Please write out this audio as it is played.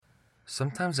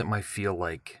Sometimes it might feel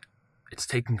like it's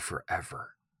taking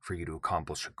forever for you to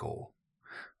accomplish a goal.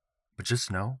 But just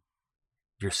know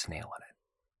you're snailing it.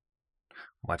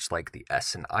 Much like the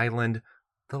S in Island,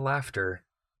 the laughter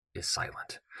is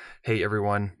silent. Hey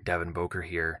everyone, Devin Boker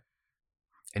here,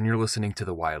 and you're listening to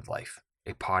The Wildlife,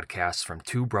 a podcast from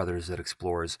two brothers that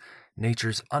explores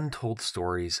nature's untold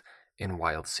stories and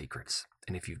wild secrets.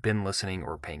 And if you've been listening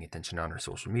or paying attention on our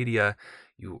social media,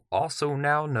 you also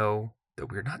now know that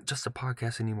we're not just a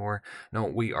podcast anymore. No,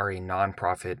 we are a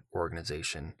nonprofit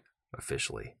organization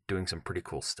officially doing some pretty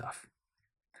cool stuff.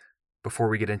 Before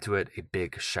we get into it, a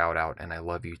big shout out and I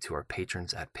love you to our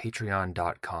patrons at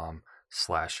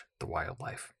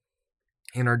patreon.com/thewildlife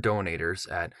and our donators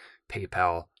at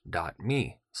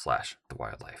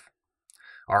paypal.me/thewildlife.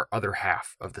 Our other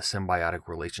half of the symbiotic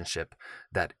relationship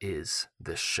that is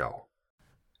this show.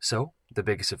 So, the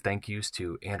biggest of thank yous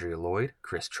to Andrea Lloyd,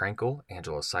 Chris Trankel,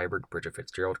 Angela Seibert, Bridget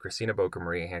Fitzgerald, Christina Boker,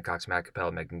 Maria Hancock, Matt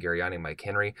Capel, Megan Gariani, Mike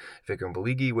Henry, Vikram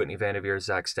Baligi, Whitney Vandeveer,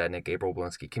 Zach Stadnick, April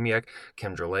Blinsky Kimiak,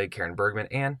 Kim Drelay, Karen Bergman,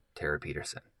 and Tara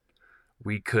Peterson.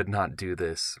 We could not do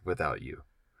this without you.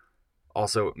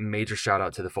 Also, major shout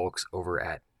out to the folks over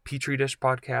at Petri Dish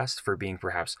Podcast for being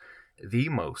perhaps the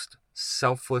most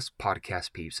selfless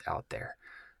podcast peeps out there,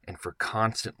 and for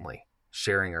constantly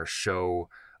sharing our show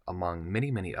among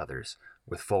many, many others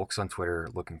with folks on Twitter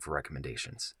looking for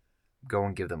recommendations. Go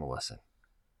and give them a listen.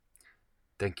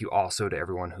 Thank you also to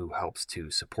everyone who helps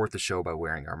to support the show by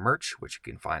wearing our merch, which you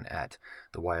can find at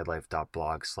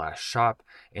thewildlife.blog/shop,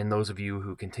 and those of you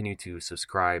who continue to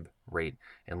subscribe, rate,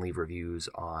 and leave reviews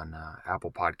on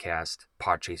Apple Podcast,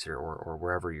 Podchaser, or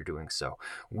wherever you're doing so.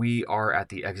 We are at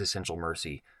the existential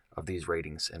mercy of these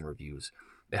ratings and reviews.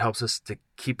 It helps us to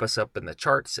keep us up in the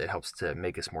charts. It helps to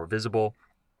make us more visible.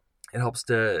 It helps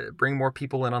to bring more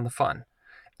people in on the fun.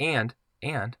 And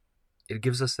it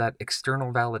gives us that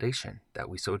external validation that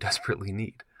we so desperately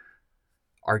need.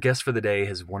 Our guest for the day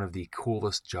has one of the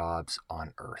coolest jobs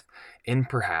on Earth, in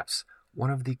perhaps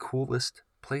one of the coolest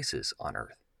places on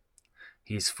Earth.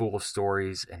 He's full of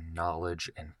stories and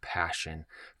knowledge and passion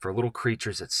for little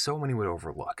creatures that so many would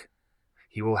overlook.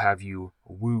 He will have you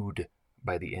wooed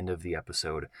by the end of the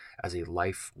episode as a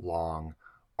lifelong,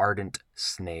 ardent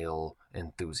snail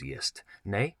enthusiast,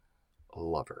 nay,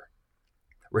 lover.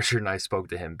 Richard and I spoke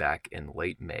to him back in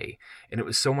late May, and it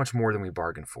was so much more than we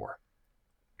bargained for.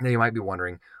 Now you might be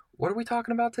wondering, what are we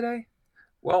talking about today?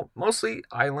 Well, mostly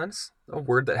islands, a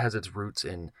word that has its roots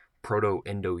in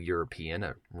Proto-Indo-European,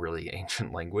 a really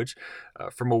ancient language,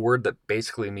 from a word that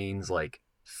basically means like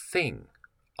thing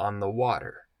on the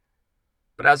water.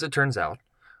 But as it turns out,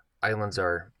 islands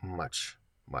are much,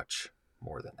 much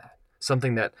more than that.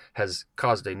 Something that has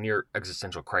caused a near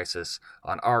existential crisis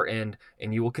on our end,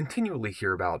 and you will continually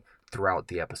hear about throughout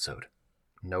the episode.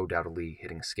 No doubtedly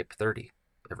hitting skip 30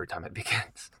 every time it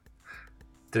begins.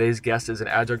 Today's guest is an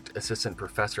adjunct assistant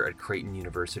professor at Creighton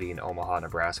University in Omaha,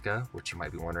 Nebraska, which you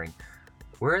might be wondering,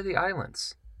 where are the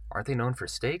islands? Aren't they known for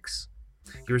steaks?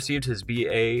 He received his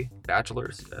BA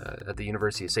bachelor's at the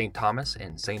University of St. Thomas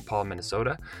in St. Paul,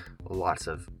 Minnesota. Lots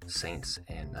of saints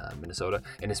in Minnesota.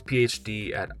 And his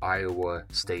PhD at Iowa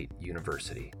State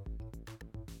University.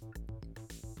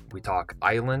 We talk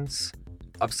islands,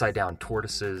 upside-down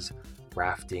tortoises,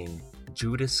 rafting,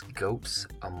 Judas goats,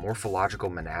 a morphological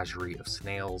menagerie of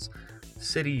snails,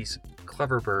 cities,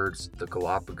 clever birds, the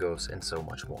Galapagos, and so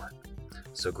much more.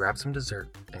 So grab some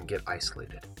dessert and get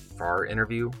isolated for our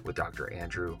interview with Dr.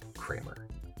 Andrew Kraemer.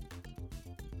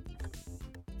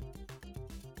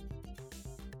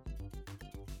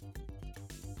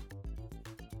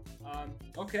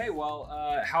 Okay, well,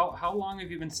 how long have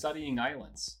you been studying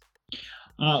islands?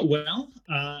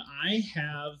 I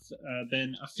have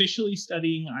been officially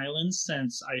studying islands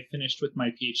since I finished with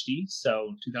my PhD,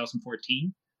 so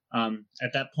 2014.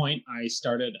 At that point, I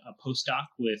started a postdoc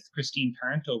with Christine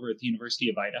Parent over at the University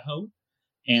of Idaho,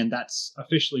 and that's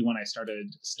officially when I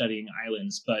started studying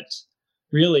islands. But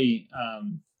really,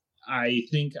 I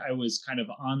think I was kind of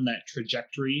on that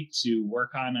trajectory to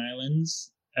work on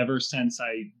islands ever since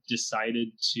I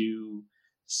decided to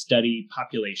study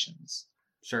populations.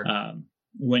 Sure.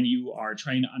 When you are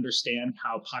trying to understand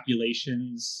how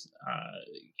populations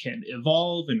can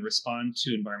evolve and respond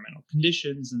to environmental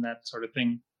conditions and that sort of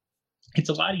thing, it's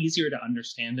a lot easier to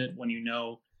understand it when you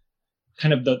know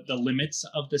kind of the limits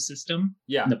of the system,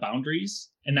 and the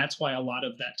boundaries. And that's why a lot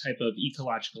of that type of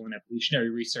ecological and evolutionary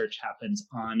research happens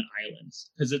on islands,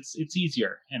 because it's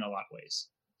easier in a lot of ways.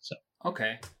 So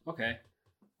Okay.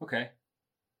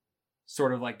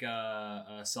 Sort of like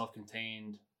a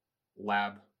self-contained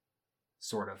lab,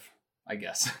 sort of, I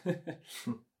guess.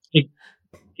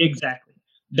 Exactly.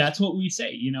 That's what we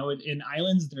say. In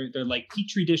islands, they're like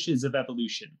petri dishes of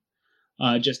evolution,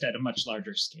 just at a much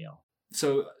larger scale.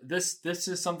 So this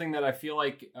is something that I feel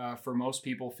like for most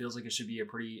people feels like it should be a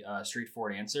pretty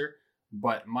straightforward answer.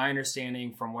 But my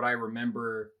understanding from what I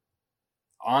remember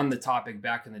on the topic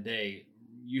back in the day,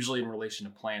 usually in relation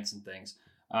to plants and things,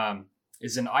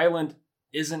 is an island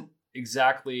isn't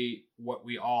exactly what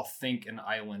we all think an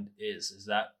island is. Is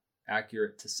that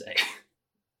accurate to say?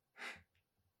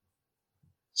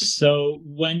 So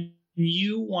when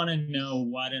you want to know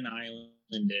what an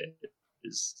island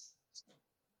is,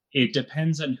 it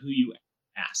depends on who you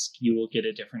ask. You will get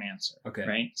a different answer. Okay.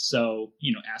 Right. So,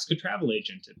 ask a travel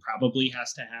agent. It probably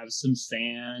has to have some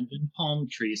sand and palm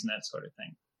trees and that sort of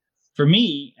thing. For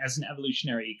me, as an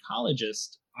evolutionary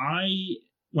ecologist,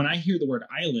 when I hear the word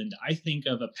island, I think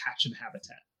of a patch of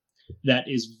habitat that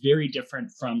is very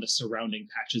different from the surrounding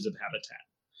patches of habitat.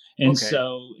 And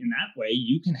so in that way,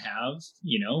 you can have,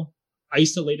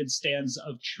 isolated stands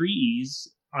of trees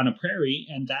on a prairie,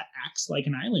 and that acts like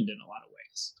an island in a lot of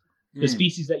ways. The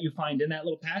species that you find in that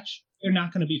little patch, they're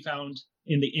not going to be found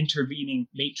in the intervening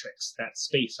matrix, that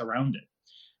space around it.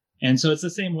 And so it's the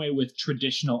same way with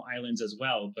traditional islands as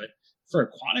well. But for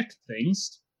aquatic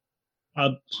things, a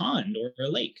pond or a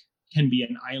lake can be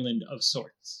an island of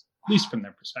sorts, at least from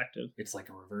their perspective. It's like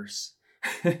a reverse.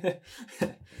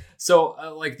 So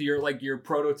like your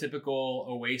prototypical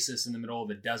oasis in the middle of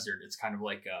the desert, it's kind of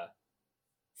like a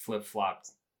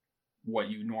flip-flopped what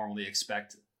you normally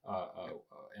expect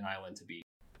an island to be.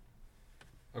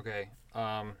 Okay.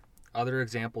 Other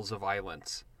examples of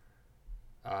islands.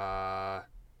 A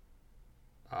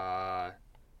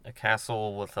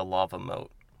castle with a lava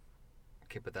moat.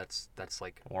 Okay, but that's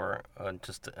like, or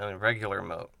just a regular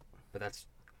moat. But that's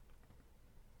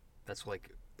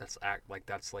like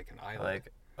an island.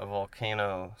 Like a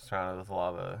volcano surrounded with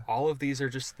lava. All of these are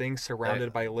just things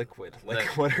surrounded by liquid.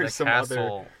 Like, what are some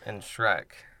castle other? In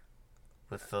Shrek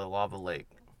with the lava lake.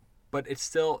 But it's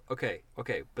still okay.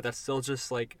 But that's still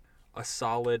just like a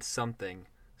solid something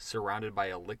surrounded by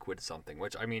a liquid something.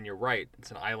 Which, I mean, you're right.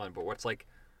 It's an island, but what's like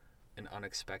an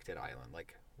unexpected island?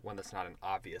 Like one that's not an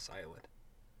obvious island.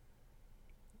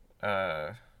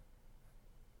 A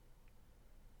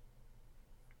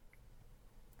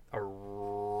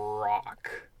rock.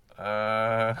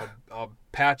 A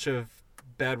patch of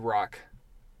bedrock.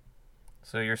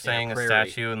 So you're saying a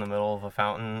statue in the middle of a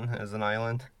fountain is an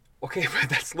island? Okay, but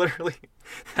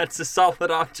that's a solid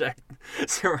object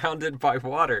surrounded by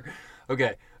water.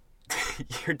 Okay,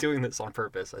 you're doing this on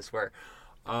purpose, I swear.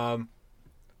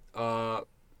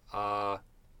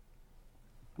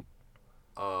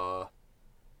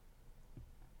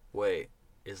 Wait,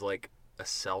 is like a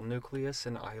cell nucleus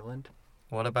an island?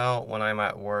 What about when I'm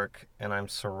at work and I'm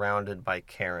surrounded by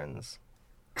Karens?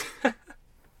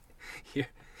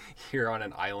 You're on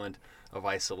an island of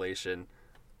isolation,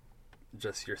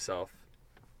 just yourself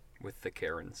with the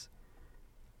Karens.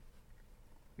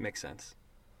 Makes sense.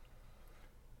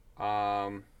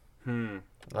 Like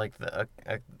do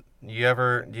you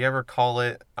ever call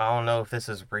it? I don't know if this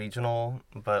is regional,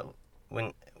 but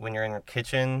when you're in your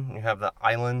kitchen, you have the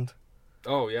island.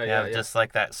 Oh, yeah. Just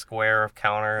like that square of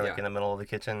counter, like in the middle of the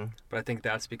kitchen. But I think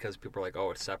that's because people are like,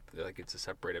 oh, it's a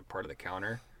separated part of the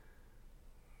counter.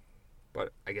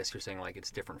 But I guess you're saying like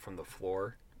it's different from the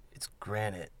floor. It's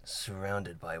granite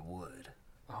surrounded by wood.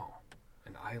 Oh,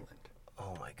 an island.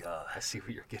 Oh my god. I see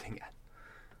what you're getting at.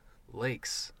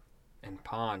 Lakes and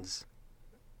ponds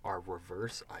are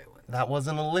reverse islands. That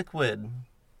wasn't a liquid.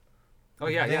 Oh,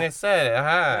 yeah, I think I said it.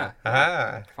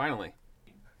 Yeah. Finally.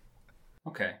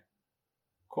 Okay.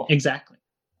 Cool. Exactly.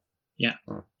 Yeah.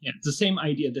 It's the same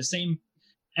idea. The same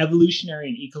evolutionary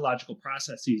and ecological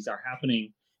processes are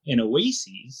happening in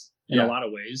oases in a lot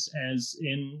of ways as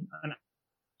in an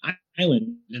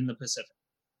island in the Pacific.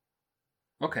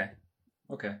 Okay.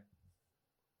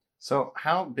 So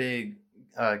how big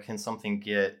can something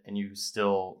get and you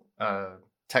still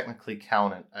technically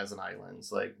count it as an island?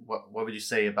 Like what would you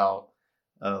say about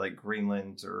like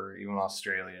Greenland or even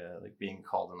Australia like being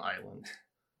called an island?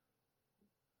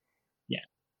 Yeah,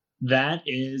 that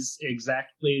is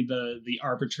exactly the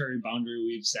arbitrary boundary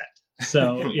we've set.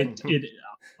 So it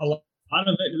a lot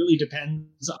of it really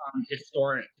depends on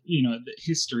the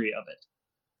history of it.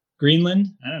 Greenland,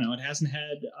 I don't know, it hasn't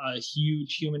had a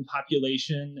huge human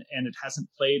population and it hasn't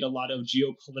played a lot of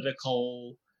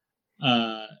geopolitical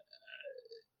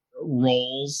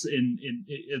roles in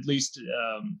at least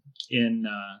in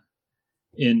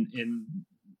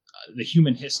the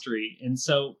human history. And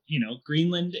so,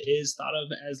 Greenland is thought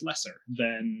of as lesser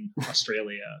than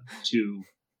Australia to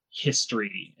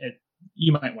history.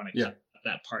 You might want to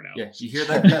that part out. Yeah, you hear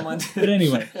that, Greenland? But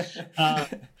anyway,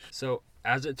 So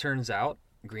as it turns out,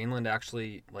 Greenland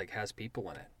actually like has people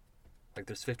in it. Like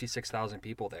there's 56,000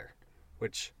 people there,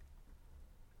 which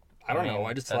I don't know.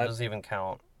 I just that thought doesn't even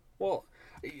count. Well,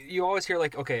 you always hear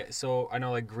like, okay, so I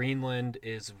know like Greenland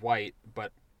is white,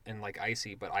 but and like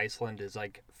icy, but Iceland is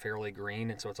like fairly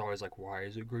green, and so it's always like, why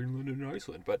is it Greenland and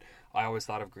Iceland? But I always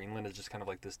thought of Greenland as just kind of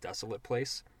like this desolate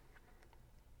place.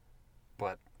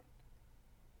 But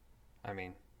I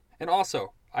mean, and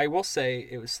also I will say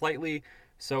it was slightly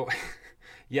so.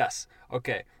 Yes,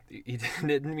 okay, he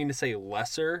didn't mean to say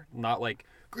lesser, not like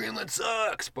Greenland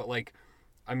sucks, but like,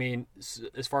 I mean,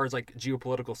 as far as like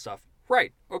geopolitical stuff,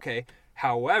 right? Okay.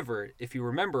 However, if you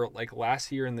remember, like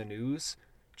last year in the news,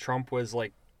 Trump was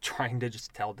like trying to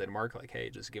just tell Denmark, like, hey,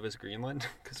 just give us Greenland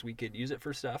because we could use it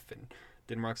for stuff. And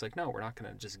Denmark's like, no, we're not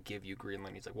going to just give you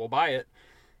Greenland. He's like, well, buy it.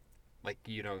 Like,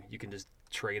 you know, you can just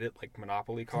trade it like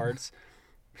Monopoly cards.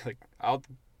 Like, I'll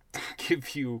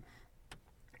give you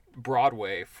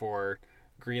Broadway for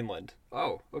Greenland.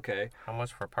 Oh, okay. How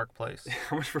much for Park Place?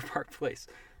 How much for Park Place?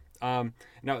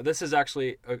 Now, this is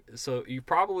actually, so you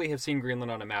probably have seen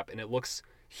Greenland on a map, and it looks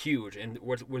huge. And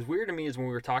what was weird to me is when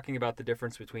we were talking about the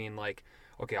difference between, like,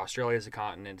 okay, Australia is a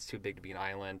continent, it's too big to be an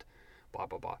island, blah,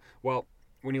 blah, blah. Well,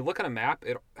 when you look at a map,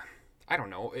 I don't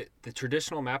know, the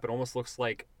traditional map, it almost looks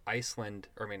like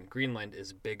Greenland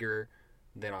is bigger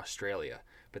than Australia.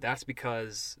 But that's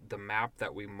because the map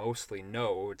that we mostly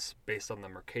know, it's based on the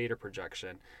Mercator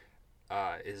projection,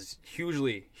 is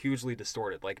hugely, hugely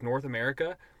distorted. Like, North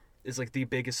America is like the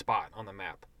biggest spot on the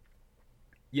map.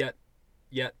 Yet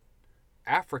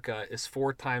Africa is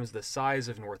 4 times the size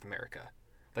of North America.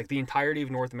 Like the entirety of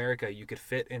North America, you could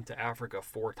fit into Africa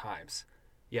 4 times.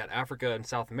 Yet Africa and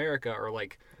South America are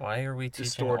like, why are we teaching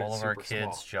distorted, all of our super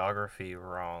kids small. geography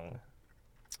wrong?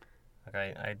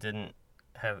 Like I didn't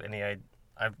have any.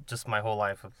 I've just my whole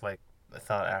life of like I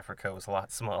thought Africa was a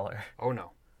lot smaller. oh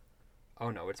no,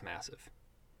 it's massive.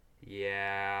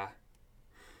 Yeah.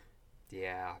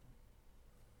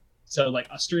 so like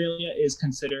Australia is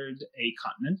considered a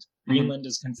continent. Greenland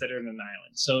is considered an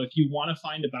island. So if you want to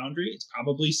find a boundary, it's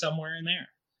probably somewhere in there.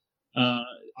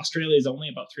 Australia is only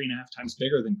about 3.5 times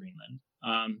bigger than Greenland,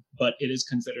 but it is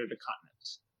considered a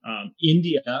continent.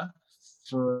 India,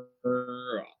 for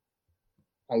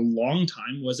a long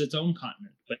time, was its own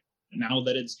continent, but now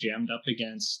that it's jammed up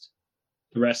against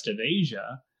the rest of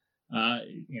Asia,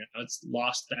 it's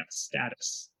lost that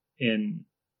status in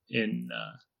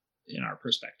our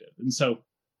perspective. And so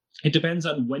it depends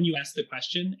on when you ask the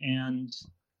question and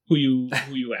who you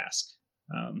ask.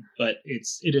 But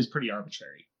it is pretty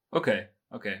arbitrary. Okay.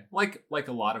 Like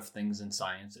a lot of things in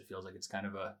science, it feels like it's kind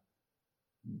of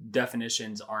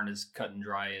definitions aren't as cut and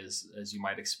dry as you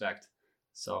might expect.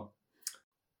 So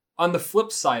on the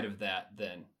flip side of that,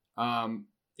 then,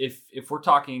 if we're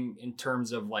talking in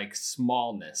terms of like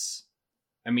smallness,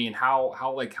 I mean,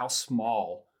 how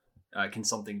small can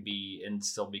something be and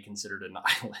still be considered an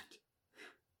island?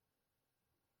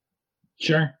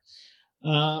 Sure.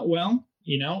 Well,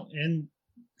 and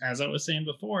as I was saying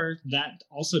before, that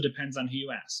also depends on who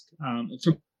you ask.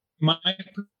 From my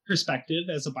perspective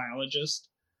as a biologist,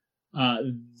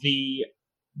 the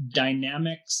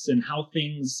dynamics and how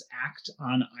things act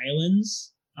on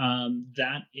islands,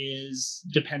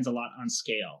 depends a lot on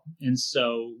scale. And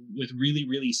so with really,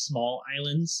 really small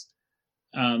islands,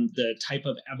 the type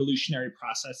of evolutionary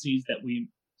processes that we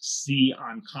see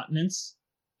on continents,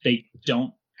 they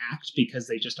don't act because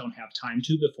they just don't have time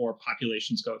to before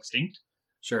populations go extinct.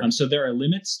 Sure. So there are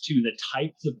limits to the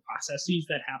types of processes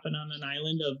that happen on an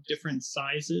island of different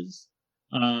sizes.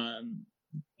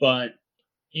 But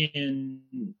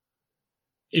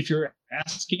if you're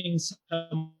asking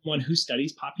someone who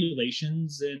studies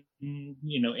populations and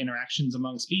interactions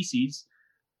among species,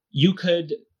 you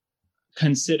could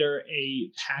consider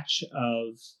a patch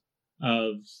of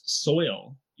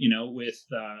soil, with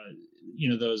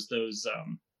those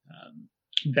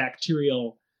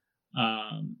bacterial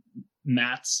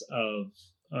mats of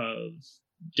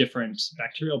different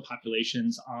bacterial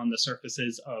populations on the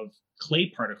surfaces of clay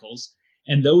particles,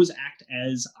 and those act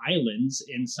as islands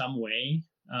in some way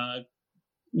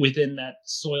within that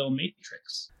soil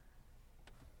matrix.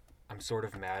 I'm sort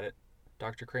of mad at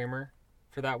Dr. Kraemer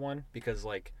for that one because,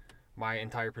 like, my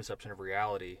entire perception of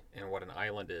reality and what an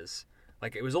island is,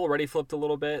 like, it was already flipped a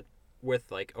little bit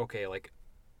with, like, okay, like,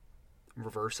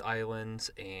 reverse islands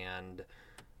and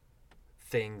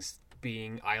things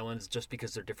being islands just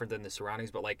because they're different than the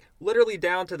surroundings, but, like, literally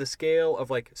down to the scale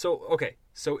of, like, so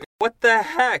what the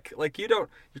heck? Like, you're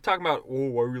talking about,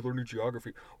 why are we learning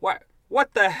geography?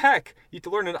 What the heck? You have to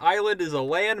learn an island is a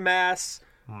landmass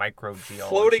Microgeology.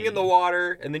 floating in the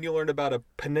water, and then you learn about a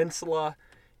peninsula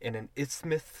and an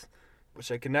isthmus,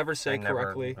 which I can never say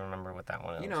correctly. I remember what that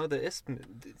one is. You know, the isthmus.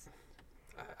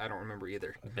 I don't remember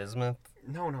either. Bismuth?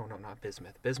 No, not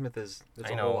bismuth. Bismuth is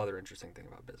a know. whole other interesting thing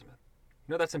about bismuth.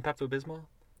 You know that's in Pepto-Bismol?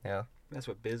 Yeah. That's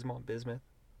what bismuth.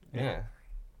 Yeah.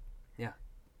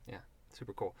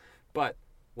 Super cool. But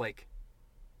like,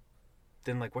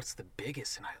 then like, what's the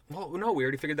biggest? And no, we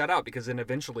already figured that out, because then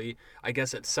eventually, I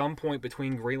guess at some point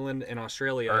between Greenland and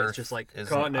Australia, Earth it's just like is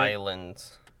continent. an island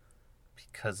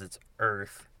because it's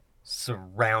Earth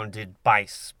surrounded by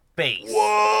space.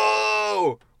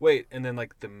 Whoa! Wait, and then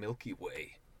like the Milky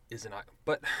Way is an island,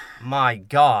 but My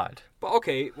God. But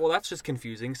okay, well that's just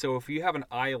confusing. So if you have an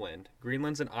island,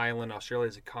 Greenland's an island,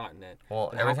 Australia's a continent. Well,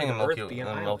 then how everything can in Earth Milky, be an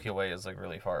the island? Milky Way is like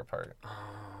really far apart. Oh,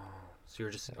 so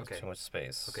you're just There's okay. too much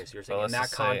space. Okay, so you're But saying in let's that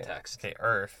just say, context. okay,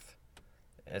 Earth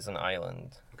is an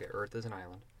island. Okay, Earth is an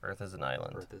island. Earth is an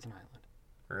island. Earth is an island.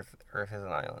 Earth is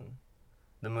an island.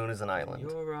 The moon is an island.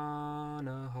 You're on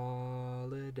a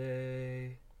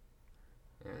holiday.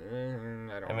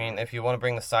 I mean, if you want to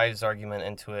bring the size argument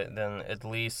into it, then at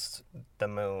least the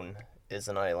moon is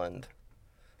an island.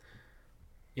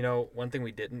 You know, one thing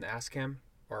we didn't ask him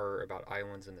are about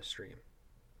islands in the stream,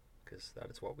 because that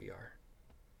is what we are.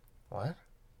 What?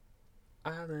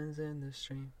 Islands in the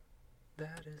stream,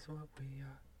 that is what we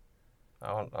are. I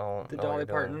don't The know what Dolly you're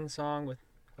Parton doing. song with.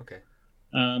 Okay.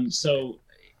 So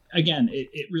again,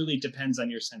 it really depends on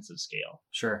your sense of scale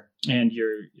Sure. and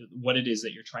what it is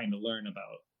that you're trying to learn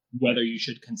about, whether you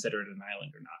should consider it an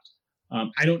island or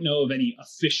not. I don't know of any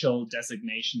official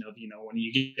designation of, when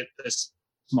you get this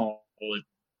small,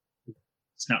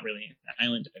 it's not really an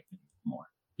island anymore.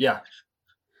 Yeah.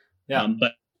 Yeah.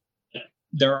 But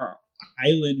there are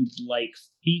island-like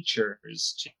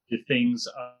features to things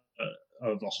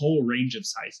of a whole range of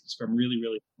sizes, from really,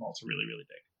 really small to really, really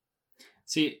big.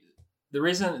 See, the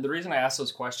reason I ask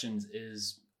those questions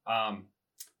is, I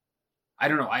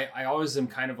don't know. I always am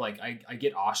kind of like, I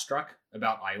get awestruck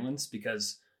about islands,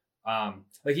 because,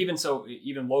 like even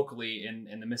locally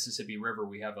in the Mississippi River,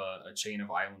 we have a chain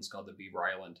of islands called the Beaver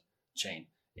Island chain.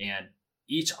 And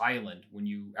each island, when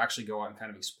you actually go out and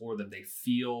kind of explore them, they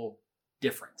feel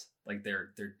different. Like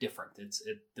they're different.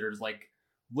 There's like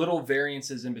little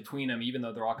variances in between them, even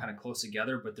though they're all kind of close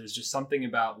together. But there's just something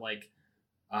about like,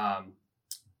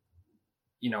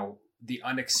 the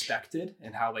unexpected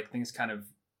and how like things kind of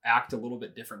act a little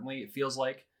bit differently. It feels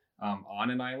like on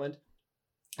an island.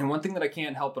 And one thing that I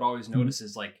can't help but always notice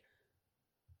is like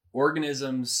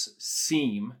organisms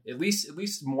seem, at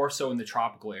least more so in the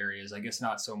tropical areas, I guess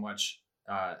not so much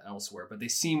elsewhere, but they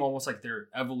seem almost like they're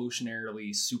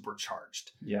evolutionarily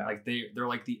supercharged. Yeah. Like they're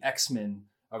like the X-Men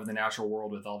of the natural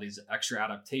world, with all these extra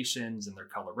adaptations and their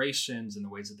colorations and the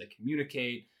ways that they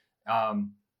communicate.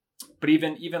 But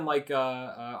even like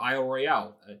Isle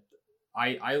Royale,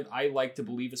 I like to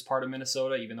believe it's part of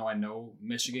Minnesota, even though I know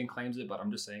Michigan claims it, but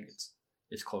I'm just saying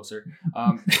it's closer.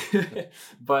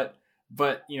 But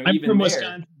I'm even from there,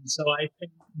 Wisconsin, so I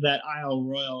think that Isle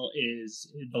Royale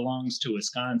belongs to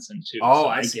Wisconsin too. Oh, so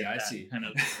I see. get I that see. Kind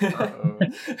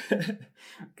of.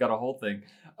 Got a whole thing.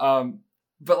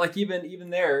 But like even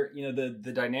there,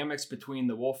 the dynamics between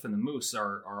the wolf and the moose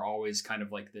are always kind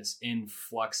of like this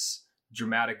influx,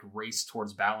 dramatic race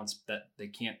towards balance that they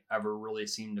can't ever really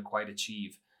seem to quite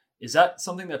achieve. Is that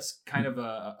something that's kind of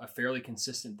a fairly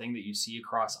consistent thing that you see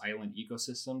across island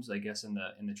ecosystems, I guess, in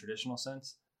the traditional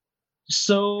sense?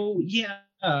 So yeah,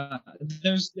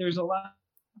 there's a lot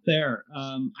there.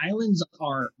 Islands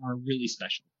are really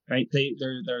special, right?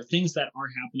 There are things that are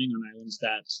happening on islands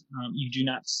that you do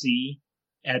not see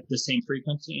at the same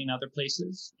frequency in other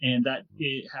places, and that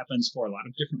it happens for a lot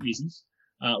of different reasons.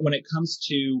 When it comes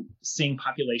to seeing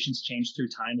populations change through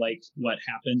time, like what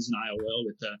happens in Isle Royale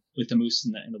with the moose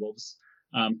and the wolves,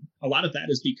 a lot of that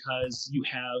is because you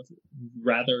have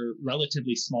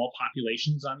relatively small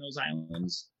populations on those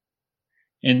islands.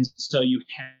 And so you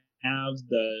have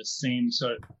the same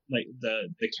sort of like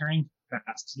the carrying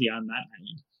capacity on that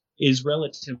island is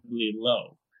relatively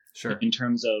low, Sure. in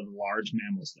terms of large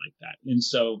mammals like that. And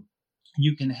so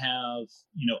you can have,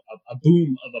 a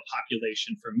boom of a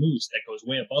population for moose that goes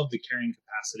way above the carrying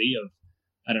capacity of,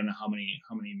 I don't know how many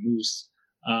moose.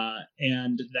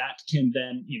 And that can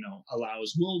then,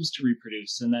 allows wolves to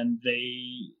reproduce, and then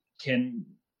they can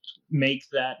make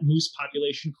that moose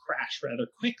population crash rather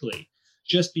quickly,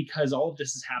 just because all of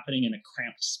this is happening in a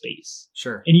cramped space.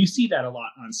 Sure. And you see that a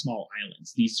lot on small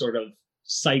islands, these sort of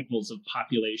cycles of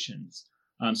populations.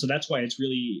 So that's why it's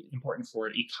really important for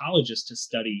ecologists to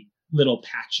study little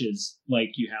patches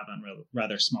like you have on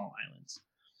rather small islands.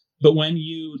 But when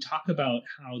you talk about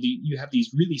how you have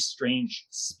these really strange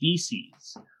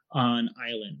species on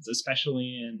islands,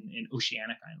 especially in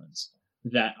oceanic islands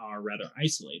that are rather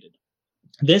isolated,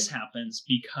 this happens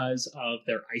because of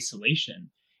their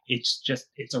isolation.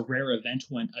 It's a rare event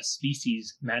when a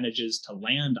species manages to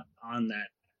land on that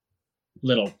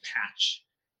little patch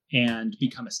and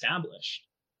become established.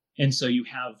 And so you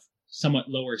have somewhat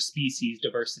lower species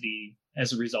diversity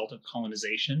as a result of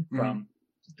colonization from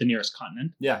the nearest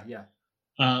continent. Yeah.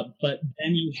 But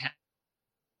then you have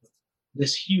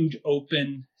this huge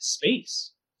open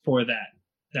space for that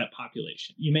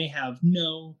population. You may have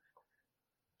no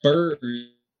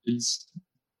birds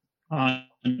on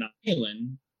an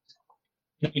island.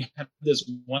 You have this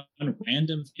one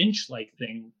random finch-like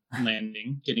thing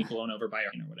landing, getting blown over by a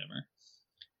or whatever.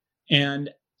 And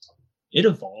it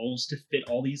evolves to fit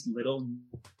all these little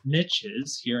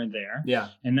niches here and there. Yeah.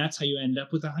 And that's how you end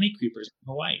up with the honey creepers in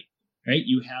Hawaii, right?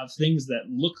 You have things that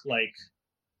look like,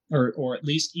 or at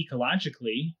least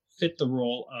ecologically, fit the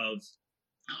role of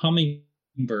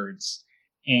hummingbirds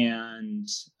and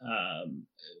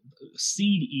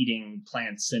seed-eating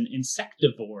plants and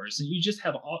insectivores. And you just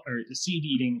have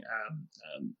seed-eating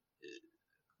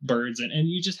birds. And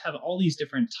you just have all these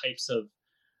different types of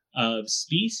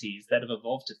species that have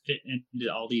evolved to fit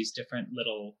into all these different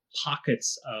little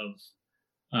pockets of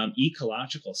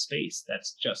ecological space.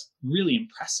 That's just really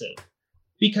impressive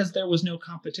because there was no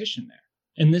competition there.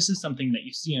 And this is something that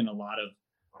you see in a lot of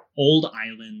old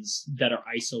islands that are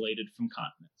isolated from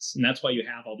continents. And that's why you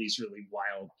have all these really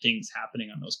wild things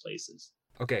happening on those places.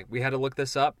 Okay, we had to look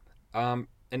this up. An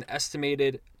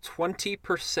estimated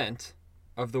 20%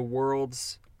 of the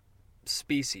world's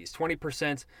species,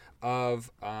 20%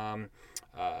 of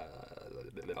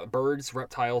birds,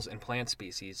 reptiles, and plant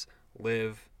species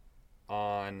live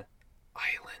on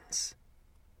islands.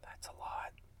 That's a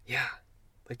lot. Yeah,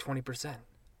 like 20%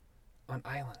 on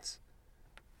islands.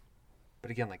 But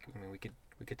again, like, I mean, we could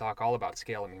talk all about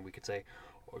scale. I mean, we could say,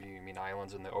 oh, you mean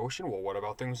islands in the ocean? Well, what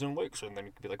about things in lakes? And then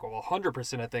you could be like, well,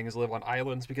 100% of things live on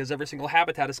islands because every single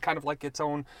habitat is kind of like its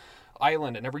own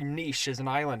island, and every niche is an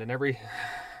island, and every...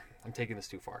 I'm taking this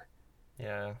too far.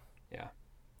 Yeah.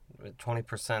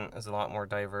 20% is a lot more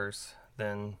diverse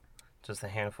than just a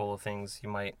handful of things you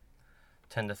might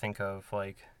tend to think of,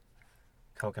 like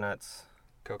coconuts.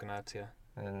 Coconuts, yeah.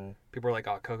 And people are like,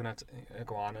 oh, coconuts,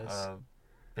 iguanas.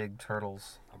 Big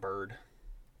turtles. A bird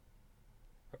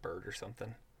or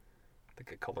something.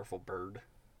 Like a colorful bird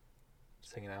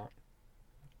just hanging out.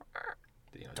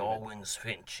 You know, Darwin's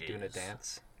finches. Doing a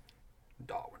dance.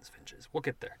 Darwin's finches. We'll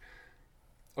get there.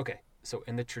 Okay, so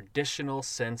in the traditional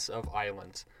sense of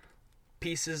islands,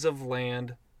 pieces of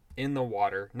land in the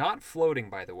water, not floating,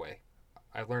 by the way.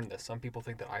 I learned this. Some people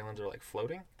think that islands are like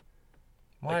floating.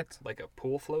 What? Like a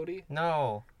pool floaty?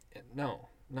 No. No,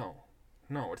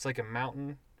 it's like a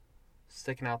mountain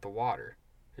sticking out the water.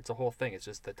 It's a whole thing. It's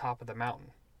just the top of the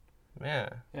mountain. Yeah.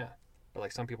 But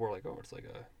like some people are like, oh, it's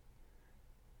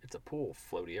a pool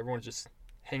floaty. Everyone's just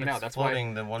hanging it's out. That's floating,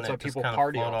 why the one that's that why just people kind of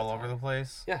party float all over the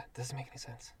place. Yeah, doesn't make any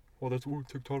sense. Well, that's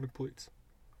tectonic plates.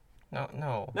 No, not at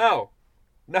all.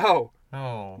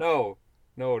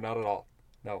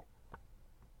 No.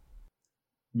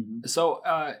 Mm-hmm. So,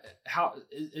 how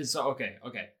is okay.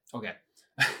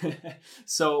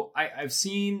 So I've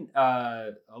seen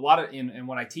a lot of in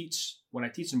when I teach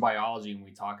in biology and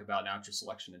we talk about natural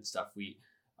selection and stuff, we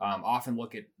often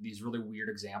look at these really weird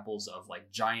examples of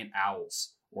like giant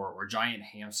owls or giant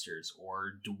hamsters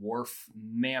or dwarf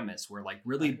mammoths, where like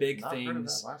really big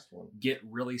things get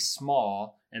really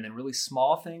small, and then really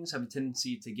small things have a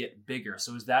tendency to get bigger.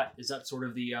 So is that sort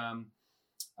of the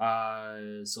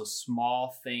so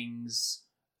small things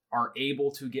are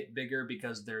able to get bigger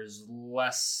because there's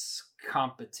less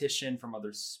competition from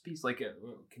other species? Like,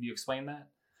 can you explain that?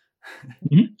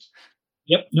 Mm-hmm.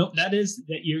 Yep. No, that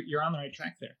you're on the right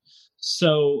track there.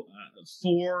 So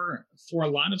for a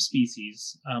lot of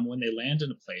species, when they land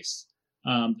in a place,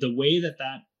 the way that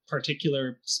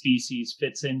particular species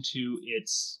fits into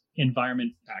its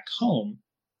environment back home,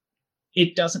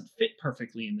 it doesn't fit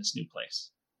perfectly in this new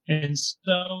place. And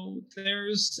so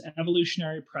there's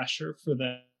evolutionary pressure for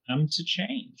them to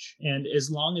change. And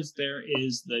as long as there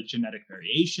is the genetic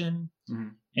variation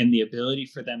and the ability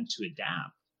for them to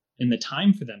adapt and the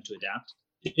time for them to adapt,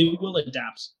 it will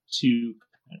adapt to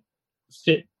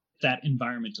fit that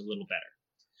environment a little better.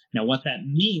 Now, what that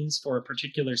means for a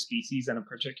particular species and a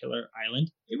particular island,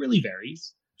 it really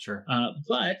varies. Sure.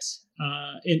 But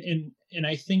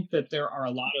I think that there are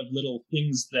a lot of little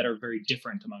things that are very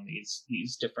different among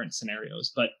these different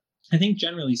scenarios. But I think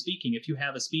generally speaking, if you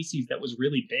have a species that was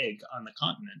really big on the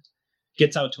continent,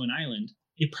 gets out to an island,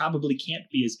 it probably can't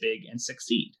be as big and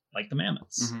succeed like the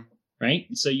mammoths, right?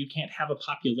 So you can't have a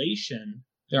population.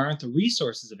 There aren't the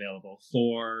resources available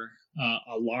for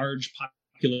a large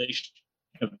population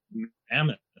of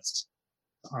mammoths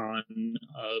on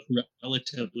a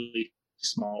relatively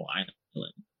small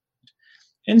island.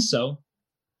 And so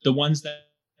the ones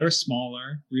that are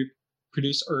smaller,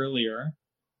 reproduce earlier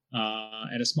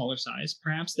at a smaller size,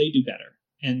 perhaps they do better.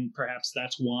 And perhaps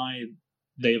that's why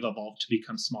they've evolved to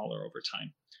become smaller over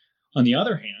time. On the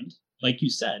other hand, like you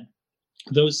said,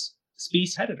 those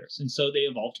species predators, and so they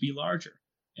evolved to be larger.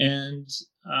 And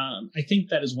I think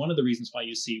that is one of the reasons why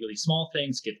you see really small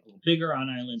things get a little bigger on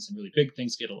islands and really big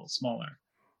things get a little smaller.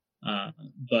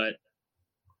 But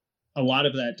a lot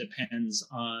of that depends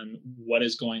on what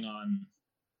is going on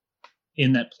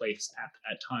in that place at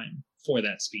that time for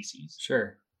that species.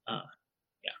 Sure.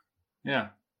 Yeah.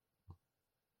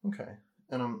 Okay.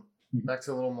 And back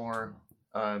to a little more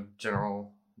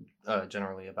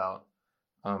generally about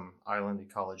island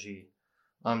ecology.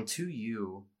 To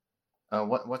you,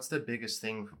 what's the biggest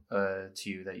thing to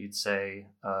you that you'd say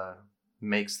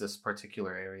makes this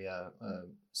particular area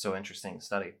so interesting to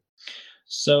study?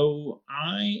 So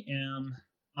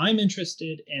I'm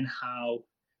interested in how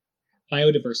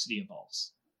biodiversity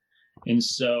evolves. And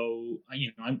so,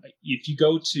 if you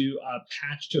go to a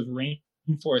patch of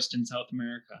rainforest in South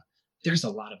America, there's a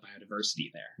lot of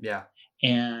biodiversity there. Yeah.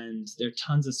 And there are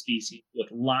tons of species with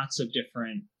lots of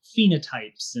different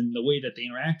phenotypes, and the way that they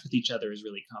interact with each other is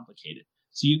really complicated.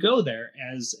 So you go there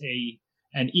as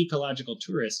an ecological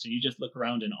tourist and you just look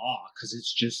around in awe because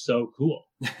it's just so cool.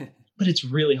 But it's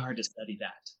really hard to study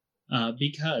that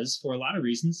because for a lot of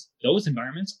reasons, those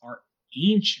environments are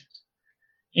ancient.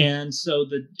 And so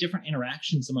the different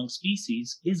interactions among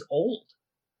species is old.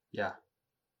 Yeah.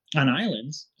 On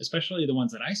islands, especially the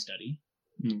ones that I study,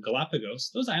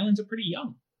 Galapagos, those islands are pretty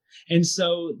young. And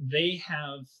so they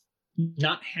have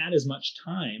not had as much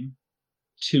time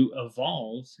to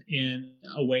evolve in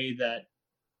a way that,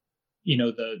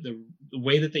 the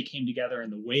way that they came together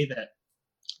and the way that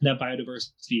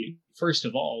biodiversity first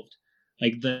evolved,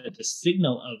 like the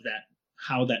signal of that,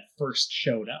 how that first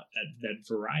showed up, that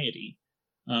variety,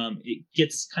 it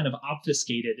gets kind of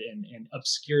obfuscated and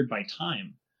obscured by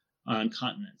time on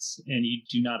continents, and you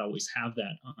do not always have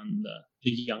that on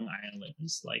the young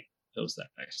islands like those that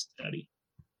I study.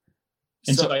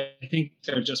 And so I think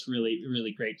they're just really,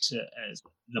 really great as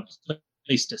the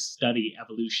place to study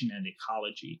evolution and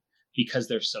ecology because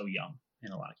they're so young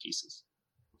in a lot of cases.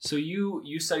 So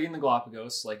you study in the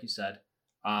Galapagos, like you said,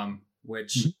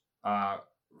 which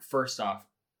first off,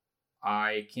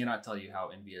 I cannot tell you how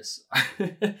envious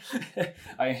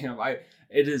I am.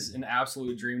 It is an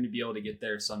absolute dream to be able to get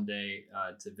there someday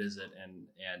to visit,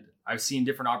 and I've seen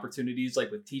different opportunities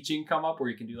like with teaching come up where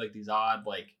you can do like these odd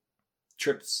like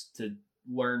trips to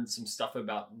learn some stuff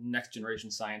about next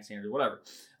generation science standards or whatever.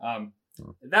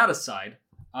 That aside,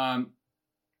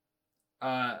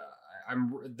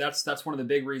 that's one of the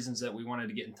big reasons that we wanted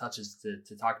to get in touch is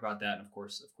to talk about that, and of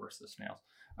course the snails.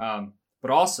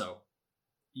 But also,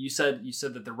 you said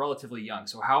that they're relatively young.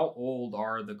 So how old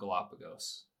are the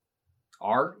Galapagos?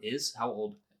 How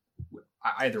old?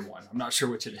 Either one. I'm not sure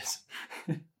which it is.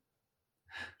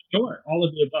 Sure, all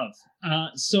of the above.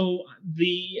 So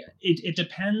it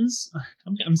depends.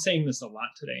 I'm saying this a lot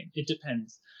today. It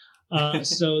depends.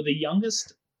 So the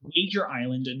youngest major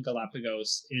island in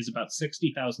Galapagos is about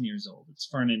 60,000 years old. It's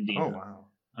Fernandina. Oh wow!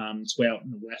 It's way out in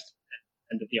the west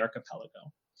end of the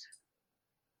archipelago.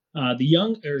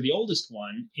 The oldest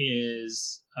one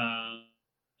is,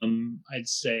 I'd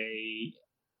say,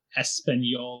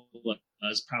 Espanola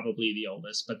is probably the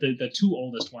oldest, but the two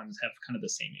oldest ones have kind of the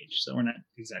same age, so we're not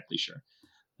exactly sure.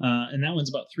 And that one's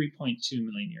about 3.2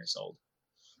 million years old.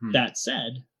 That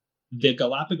said, the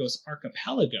Galapagos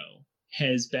archipelago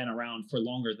has been around for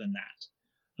longer than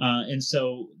that. And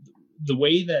so the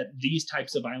way that these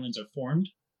types of islands are formed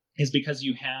is because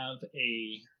you have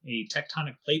a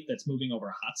tectonic plate that's moving over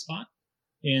a hot spot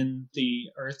in the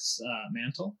Earth's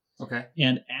mantle. Okay.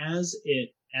 And as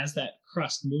that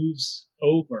crust moves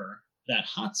over that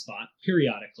hot spot,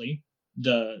 periodically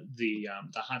the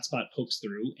hot spot pokes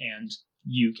through, and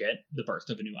you get the birth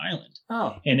of a new island.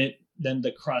 Oh. And then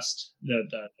the crust,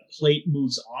 the plate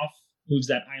moves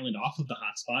that island off of the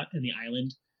hot spot, and the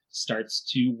island starts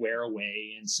to wear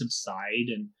away and subside,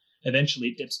 and eventually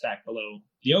it dips back below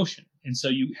the ocean. And so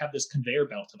you have this conveyor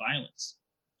belt of islands.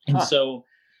 And so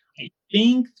I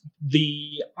think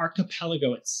the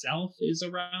archipelago itself is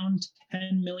around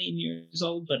 10 million years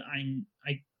old, but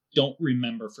I don't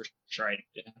remember for sure. I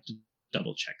have to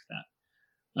double check that.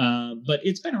 But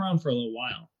it's been around for a little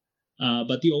while.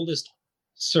 But the oldest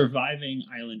surviving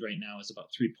island right now is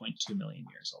about 3.2 million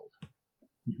years old.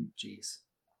 Jeez.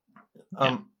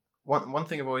 One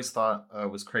thing I've always thought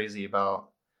was crazy about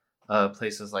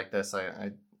places like this,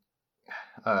 I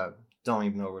don't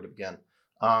even know where to begin.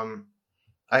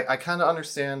 I kind of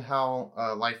understand how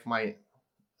life might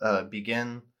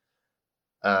begin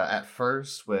at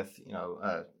first with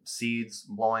seeds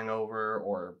blowing over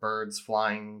or birds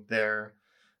flying there,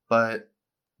 but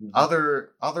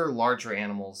other larger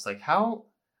animals, like how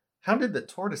did the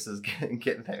tortoises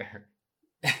get there?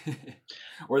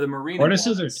 Or the marine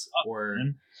Tortoises are ones, tough, or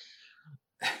man.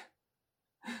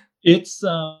 It's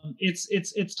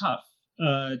tough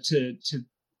to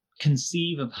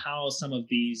conceive of how some of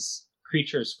these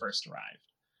creatures first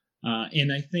arrived,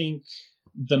 and I think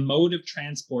the mode of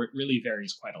transport really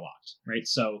varies quite a lot, right?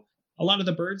 So a lot of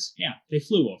the birds, yeah, they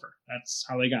flew over. That's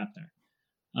how they got there.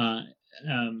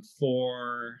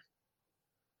 For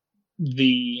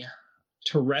the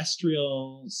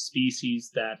terrestrial species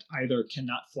that either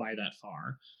cannot fly that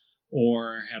far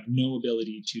or have no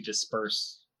ability to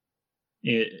disperse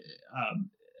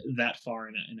that far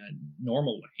in a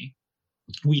normal way,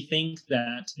 we think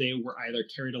that they were either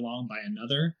carried along by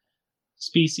another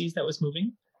species that was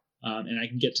moving, and I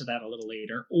can get to that a little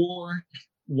later, or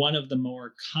one of the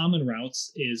more common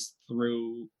routes is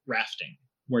through rafting,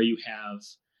 where you have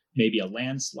maybe a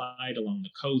landslide along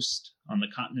the coast on the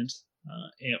continent,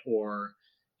 or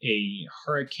a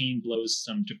hurricane blows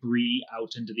some debris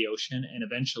out into the ocean, and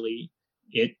eventually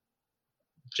it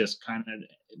just kind of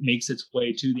makes its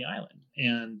way to the island.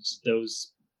 And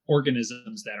those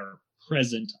organisms that are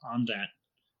present on that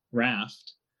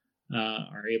raft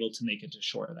are able to make it to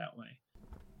shore that way.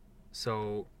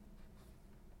 So,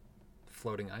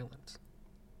 floating islands.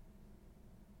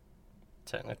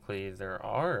 Technically, there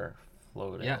are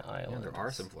floating islands. Yeah, there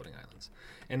are some floating islands.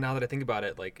 And now that I think about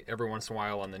it, like every once in a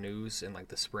while on the news, in like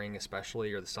the spring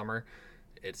especially or the summer,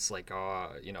 it's like,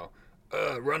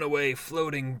 runaway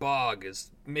floating bog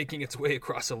is making its way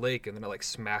across a lake, and then it like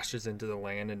smashes into the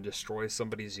land and destroys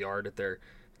somebody's yard at their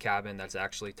cabin that's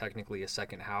actually technically a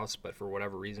second house, but for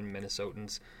whatever reason,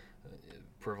 Minnesotans,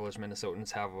 privileged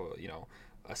Minnesotans, have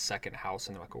a second house,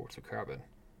 and they're like, oh, it's a cabin,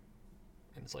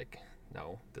 and it's like,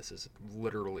 no, this is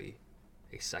literally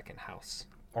a second house.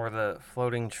 Or the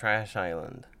floating trash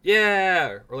island.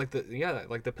 Yeah, or like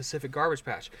the Pacific Garbage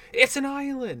Patch. It's an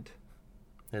island.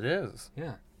 It is.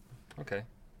 Yeah. Okay.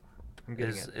 I'm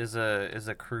getting it. Is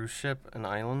a cruise ship an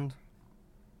island?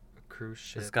 A cruise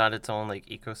ship. It's got its own like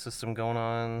ecosystem going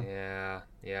on. Yeah.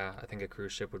 I think a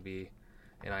cruise ship would be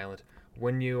an island.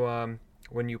 When you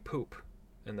poop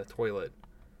in the toilet,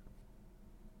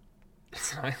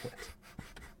 it's an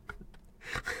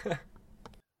island.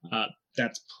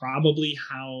 That's probably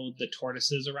how the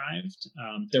tortoises arrived.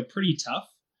 They're pretty tough.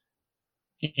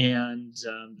 And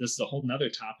this is a whole nother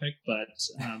topic, but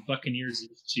buccaneers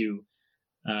used to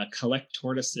collect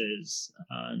tortoises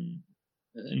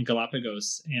in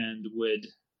Galapagos and would,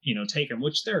 take them,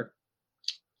 which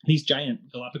these giant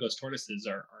Galapagos tortoises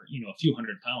are a few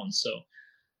hundred pounds. So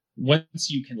once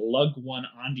you can lug one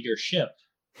onto your ship,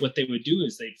 what they would do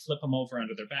is they'd flip them over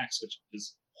onto their backs, which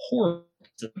is horrible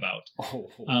about.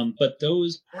 But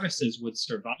those tortoises would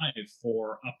survive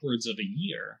for upwards of a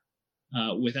year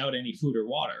without any food or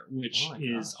water, which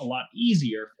is a lot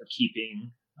easier for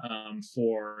keeping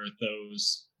for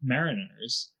those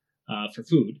mariners for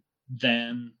food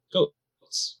than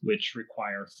goats, which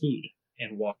require food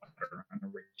and water on a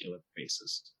regular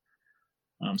basis.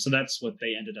 So that's what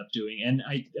they ended up doing. And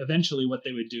eventually what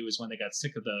they would do is when they got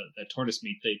sick of the tortoise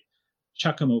meat, they'd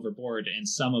chuck them overboard, and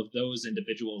some of those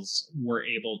individuals were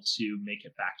able to make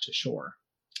it back to shore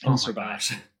and survive,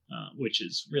 which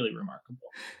is really remarkable.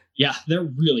 Yeah, they're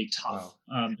really tough.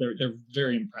 Wow. They're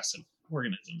very impressive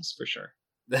organisms for sure.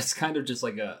 That's kind of just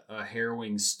like a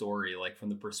harrowing story, like from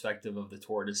the perspective of the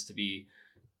tortoise to be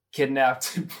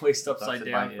kidnapped and placed upside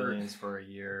down for a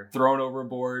year, thrown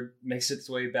overboard, makes its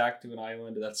way back to an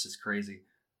island. That's just crazy.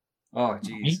 Oh,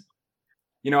 geez.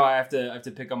 I have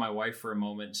to pick on my wife for a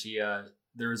moment. She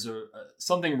there's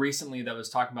something recently that was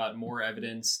talking about more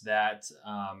evidence that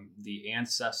the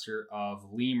ancestor of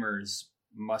lemurs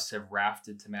must have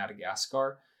rafted to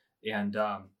Madagascar, and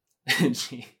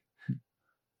she,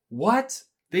 what?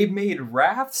 They made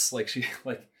rafts?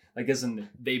 As in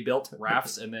they built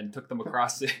rafts and then took them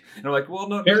across the, and I'm like, well,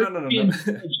 no.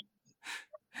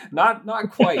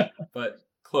 Not quite, but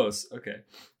close. Okay.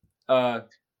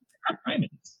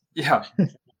 Yeah.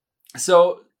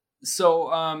 So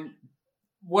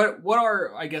what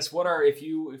are if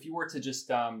you were to just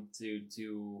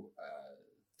to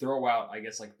throw out, I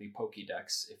guess, like the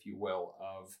Pokédex, if you will,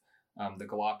 of the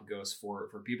Galapagos for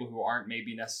people who aren't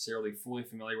maybe necessarily fully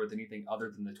familiar with anything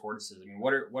other than the tortoises? I mean,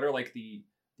 what are like the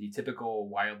typical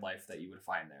wildlife that you would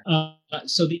find there?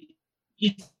 So the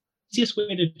easiest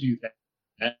way to do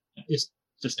that is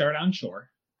to start on shore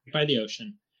by the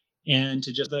ocean, and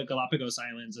to just the Galapagos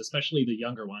Islands, especially the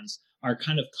younger ones, are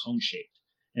kind of cone shaped.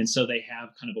 And so they have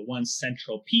kind of a one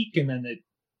central peak, and then it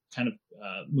kind of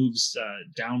moves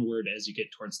downward as you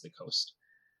get towards the coast.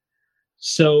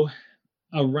 So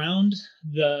around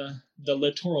the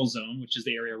littoral zone, which is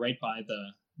the area right by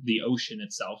the ocean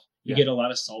itself, you get a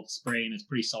lot of salt spray, and it's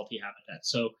pretty salty habitat.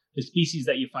 So the species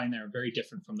that you find there are very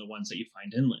different from the ones that you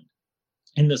find inland.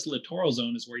 In this littoral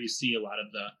zone is where you see a lot of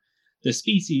the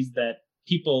species that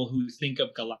people who think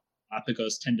of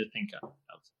Galapagos tend to think of.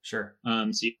 Sure.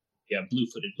 So you have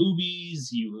blue-footed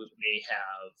boobies. You may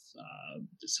have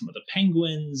some of the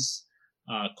penguins,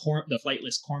 the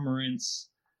flightless cormorants,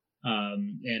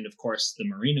 and of course the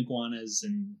marine iguanas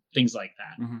and things like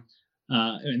that.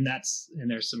 Mm-hmm. And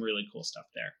there's some really cool stuff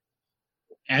there.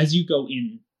 As you go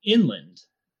inland,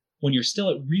 when you're still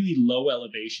at really low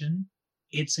elevation,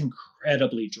 it's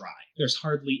incredibly dry. There's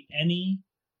hardly any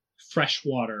fresh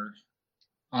water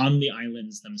on the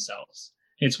islands themselves.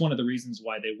 It's one of the reasons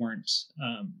why they weren't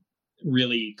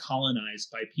really colonized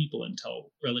by people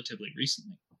until relatively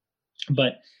recently.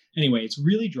 But anyway, it's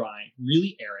really dry,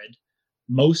 really arid.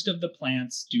 Most of the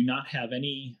plants do not have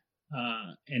any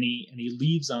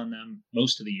leaves on them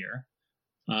most of the year.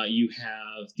 You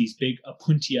have these big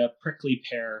Opuntia prickly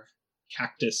pear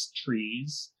cactus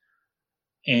trees,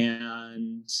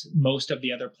 and most of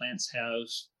the other plants have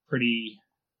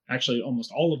actually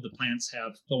almost all of the plants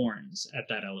have thorns at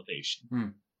that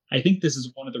elevation. I think this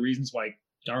is one of the reasons why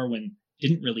Darwin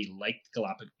didn't really like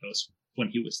Galapagos when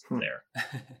he was there.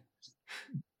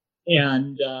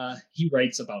 And he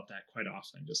writes about that quite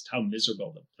often, just how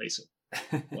miserable the place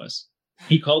was.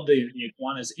 He called the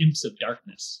iguanas imps of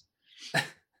darkness,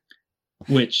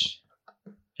 which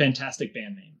fantastic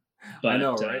band name. But, I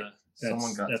know, right?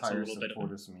 Someone got tired of bit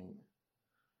tortoise meat.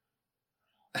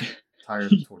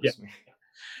 Tired of tortoise meat.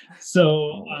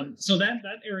 So, so that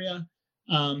area,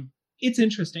 it's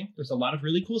interesting. There's a lot of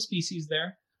really cool species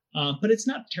there, but it's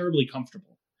not terribly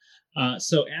comfortable.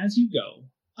 So as you go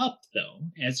up, though,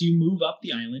 as you move up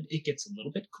the island, it gets a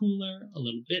little bit cooler, a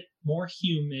little bit more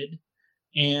humid,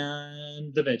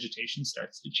 and the vegetation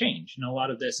starts to change. And a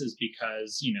lot of this is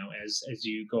because, as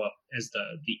you go up, as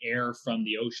the air from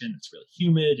the ocean, it's really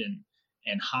humid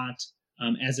and hot.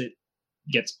 As it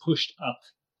gets pushed up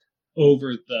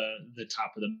over the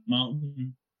top of the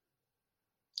mountain,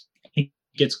 it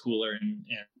gets cooler and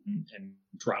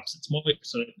drops its moisture,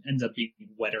 so it ends up being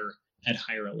wetter at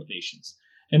higher elevations.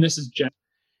 And this is just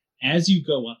as you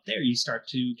go up there, you start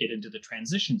to get into the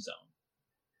transition zone.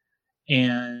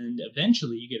 And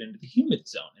eventually you get into the humid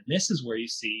zone. And this is where you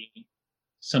see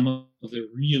some of the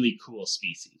really cool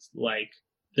species, like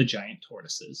the giant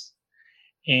tortoises.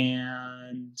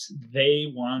 And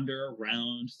they wander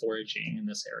around foraging in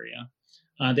this area.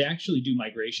 They actually do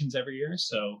migrations every year.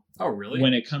 So oh, really?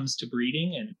 When it comes to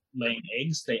breeding and laying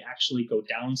eggs, they actually go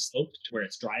down slope to where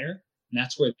it's drier. And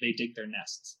that's where they dig their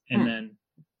nests. And then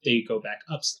they go back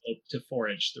upslope to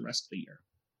forage the rest of the year.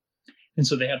 And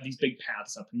so they have these big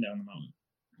paths up and down the mountain.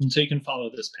 And so you can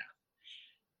follow this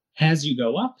path. As you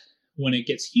go up, when it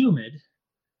gets humid,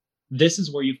 this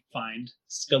is where you find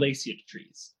scalacia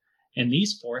trees. And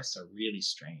these forests are really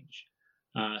strange.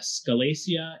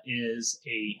 Scalacia is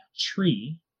a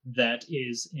tree that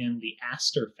is in the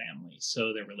aster family.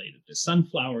 So they're related to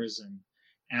sunflowers and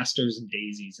asters and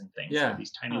daisies and things. Yeah. They're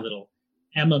these tiny little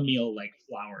chamomile-like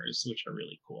flowers, which are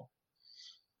really cool.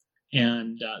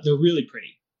 And they're really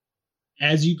pretty.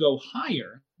 As you go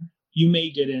higher, you may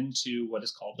get into what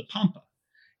is called the pampa.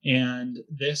 And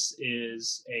this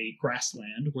is a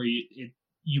grassland where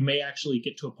you may actually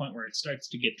get to a point where it starts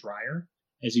to get drier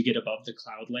as you get above the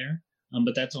cloud layer.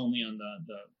 But that's only on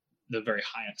the very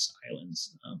highest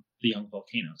islands, the young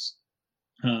volcanoes.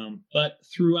 But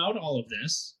throughout all of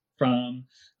this, from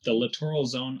the littoral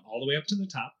zone all the way up to the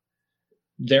top,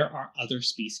 there are other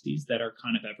species that are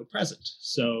kind of ever present.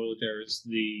 So there's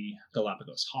the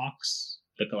Galapagos hawks,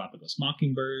 the Galapagos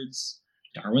mockingbirds,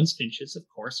 Darwin's finches, of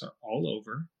course, are all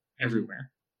over, everywhere.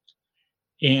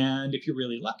 And if you're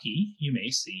really lucky, you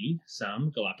may see some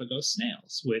Galapagos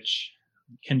snails, which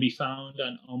can be found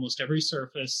on almost every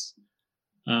surface.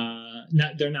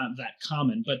 They're not that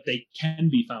common, but they can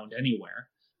be found anywhere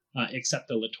except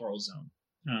the littoral zone.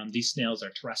 These snails are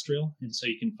terrestrial, and so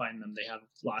you can find them. They have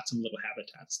lots of little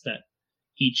habitats that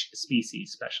each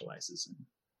species specializes in.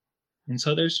 And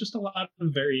so there's just a lot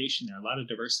of variation there, a lot of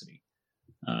diversity.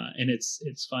 And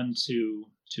it's fun to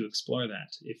explore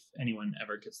that if anyone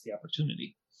ever gets the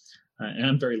opportunity. And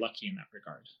I'm very lucky in that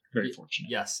regard. Very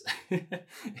fortunate. Yes,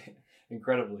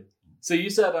 incredibly. So you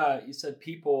said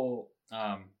people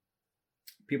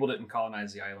didn't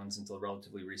colonize the islands until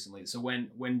relatively recently. So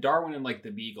when Darwin and like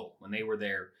the Beagle, when they were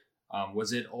there,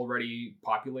 was it already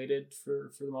populated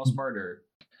for the most part, or?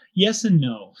 Yes and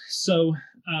no. So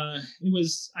it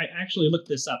was. I actually looked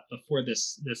this up before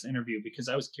this interview because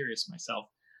I was curious myself.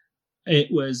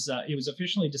 It was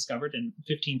officially discovered in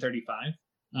 1535,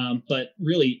 but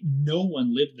really no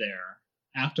one lived there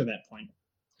after that point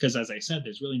because, as I said,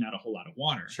 there's really not a whole lot of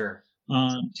water. Sure.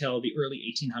 Until the early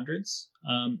 1800s,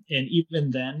 and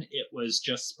even then it was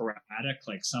just sporadic.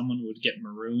 Like someone would get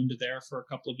marooned there for a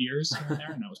couple of years here and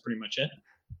there, and that was pretty much it.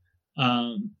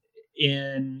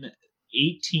 In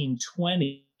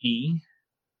 1820,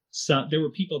 so there were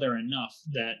people there enough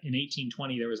that in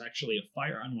 1820 there was actually a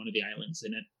fire on one of the islands,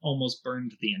 and it almost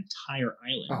burned the entire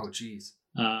island. Oh, geez.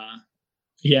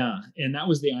 Yeah, and that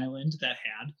was the island that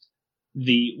had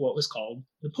what was called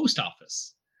the post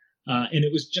office, and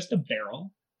it was just a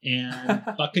barrel, and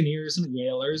buccaneers and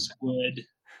whalers would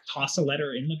toss a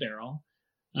letter in the barrel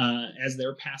as they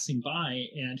were passing by,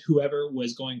 and whoever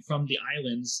was going from the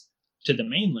islands to the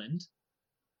mainland,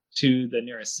 to the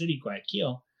nearest city,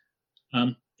 Guayaquil,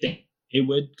 they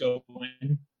would go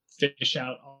and fish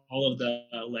out all of the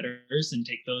letters and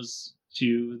take those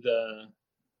to the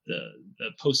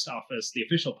post office, the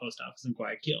official post office in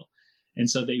Guayaquil. And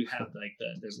so they have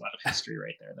there's a lot of history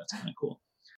right there. That's kind of cool.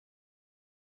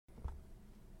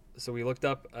 So we looked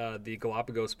up the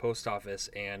Galapagos post office,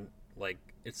 and like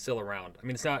it's still around. I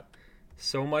mean, it's not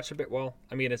so much a bit. Well,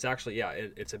 I mean, it's actually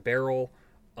it's a barrel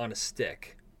on a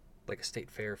stick, like a state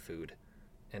fair food,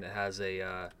 and it has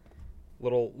a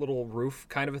little roof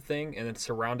kind of a thing, and it's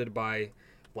surrounded by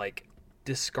like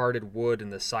discarded wood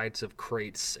and the sides of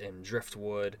crates and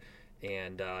driftwood,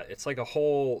 and it's like a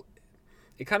whole.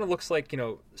 It kind of looks like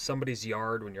somebody's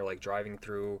yard when you're like driving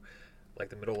through like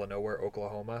the middle of nowhere,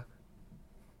 Oklahoma.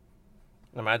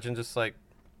 Imagine just like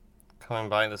coming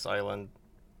by this island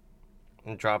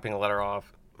and dropping a letter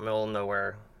off middle of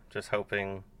nowhere, just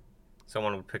hoping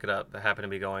someone would pick it up that happened to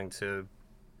be going to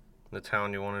the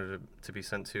town you wanted it to be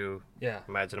sent to. Yeah.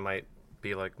 Imagine it might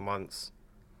be like months.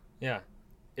 Yeah.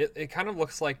 It kind of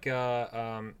looks like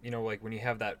like when you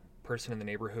have that person in the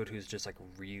neighborhood who's just like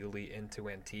really into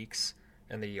antiques,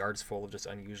 and the yard's full of just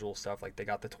unusual stuff. Like they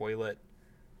got the toilet,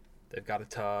 they've got a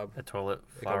tub, A toilet,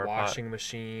 like flower a washing pot.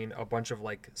 machine, a bunch of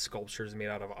like sculptures made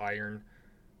out of iron,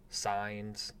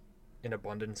 signs, an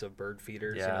abundance of bird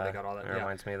feeders. Yeah, they got all that. it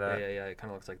reminds me of that. Yeah. It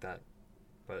kind of looks like that,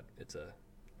 but it's a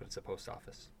post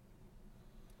office.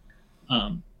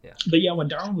 But yeah, when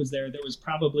Darwin was there was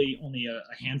probably only a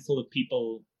handful of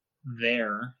people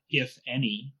there, if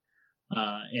any,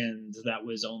 and that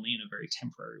was only in a very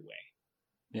temporary way.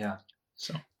 Yeah.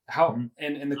 So how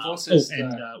and the closest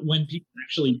when people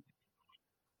actually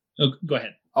go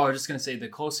ahead. I was just gonna say the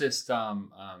closest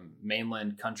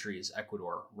mainland country is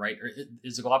Ecuador, right? Or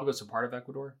is the Galapagos a part of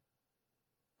Ecuador?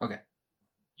 Okay.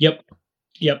 Yep.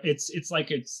 It's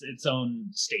like its own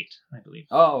state, I believe.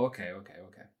 Oh, okay.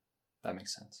 That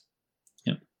makes sense.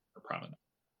 Yep. Or province.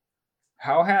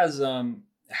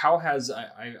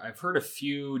 I've heard a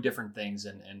few different things,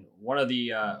 and one of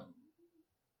the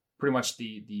pretty much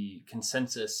the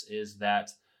consensus is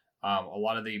that a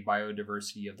lot of the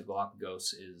biodiversity of the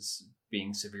Galapagos is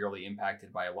being severely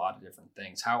impacted by a lot of different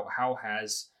things. How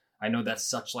has, I know that's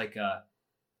such like a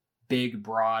big,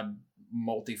 broad,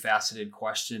 multifaceted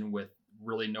question with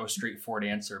really no straightforward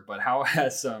answer, but how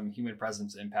has human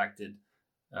presence impacted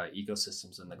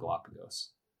ecosystems in the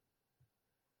Galapagos?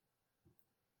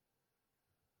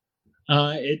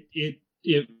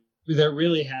 There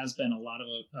really has been a lot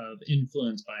of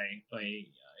influence by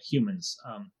humans.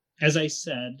 As I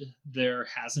said, there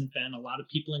hasn't been a lot of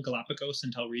people in Galapagos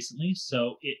until recently,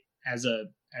 so it as a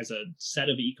set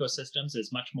of ecosystems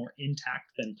is much more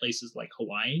intact than places like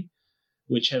Hawaii,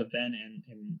 which have been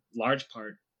in large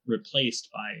part replaced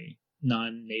by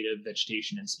non-native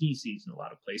vegetation and species in a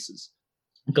lot of places.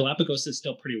 Galapagos is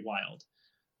still pretty wild.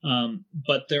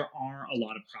 But there are a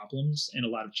lot of problems and a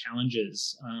lot of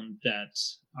challenges that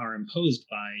are imposed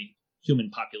by human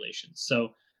populations.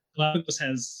 So Galapagos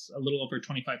has a little over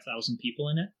 25,000 people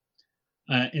in it.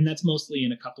 And that's mostly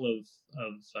in a couple of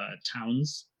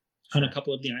towns on a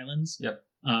couple of the islands. Yep.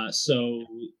 So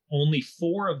only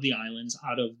 4 of the islands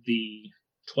out of the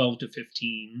 12 to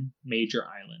 15 major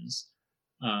islands,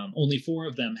 only 4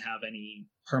 of them have any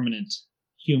permanent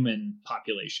human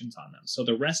populations on them. So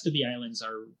the rest of the islands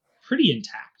are pretty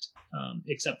intact,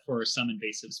 except for some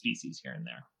invasive species here and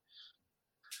there.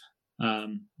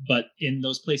 But in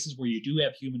those places where you do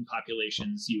have human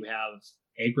populations, you have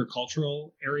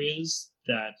agricultural areas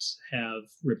that have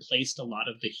replaced a lot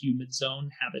of the humid zone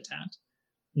habitat.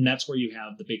 And that's where you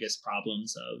have the biggest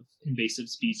problems of invasive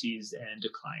species and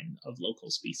decline of local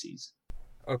species.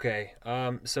 Okay,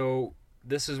 so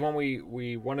this is one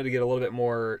we wanted to get a little bit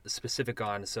more specific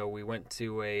on. So we went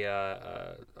to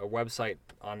a website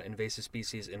on invasive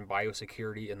species and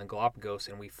biosecurity in the Galapagos,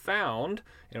 and we found,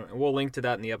 and we'll link to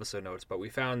that in the episode notes, but we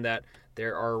found that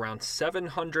there are around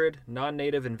 700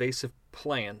 non-native invasive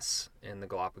plants in the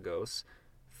Galapagos,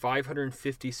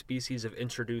 550 species of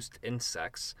introduced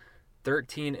insects,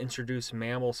 13 introduced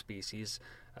mammal species,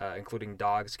 including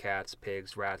dogs, cats,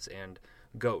 pigs, rats, and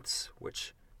goats,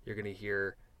 which you're going to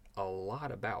hear a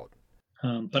lot about.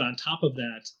 But on top of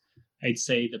that, I'd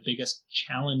say the biggest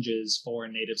challenges for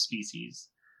native species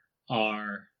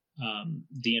are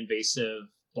the invasive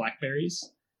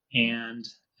blackberries and,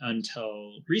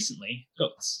 until recently,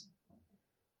 goats.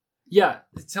 Yeah,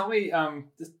 tell me. I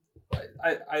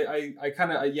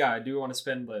kind of I do want to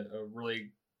spend a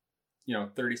really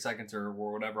 30 seconds or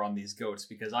whatever on these goats,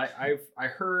 because I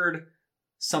heard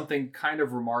something kind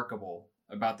of remarkable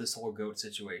about this whole goat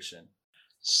situation.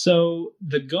 So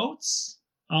the goats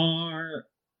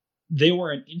they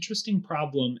were an interesting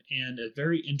problem, and there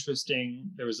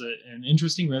was an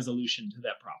interesting resolution to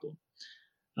that problem.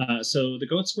 So the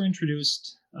goats were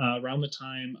introduced around the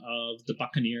time of the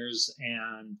buccaneers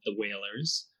and the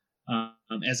whalers.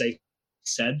 As I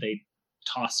said, they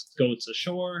tossed goats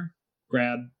ashore,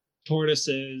 grabbed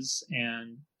tortoises,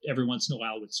 and every once in a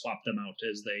while would swap them out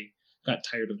as they got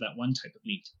tired of that one type of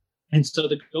meat. And so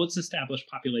the goats established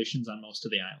populations on most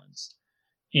of the islands.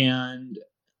 And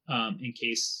in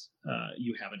case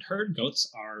you haven't heard,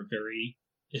 goats are very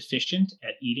efficient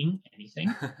at eating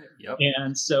anything. Yep.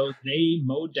 And so they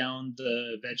mowed down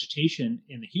the vegetation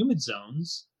in the humid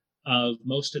zones of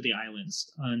most of the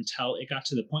islands until it got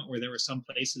to the point where there were some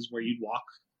places where you'd walk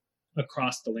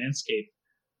across the landscape,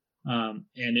 and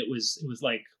it was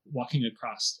like walking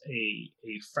across a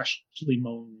freshly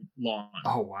mown lawn.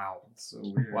 Oh wow, that's so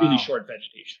weird. Really short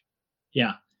vegetation.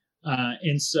 Yeah,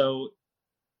 and so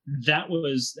that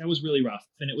was really rough,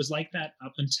 and it was like that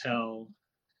up until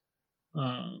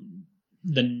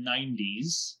the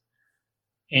 90s.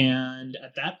 And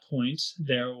at that point,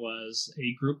 there was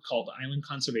a group called Island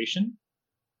Conservation,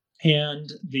 and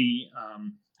the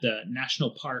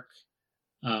national park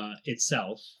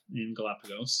itself in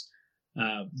Galapagos.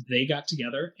 They got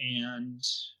together and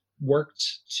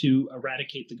worked to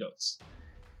eradicate the goats,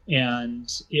 and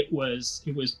it was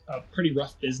a pretty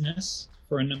rough business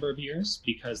for a number of years,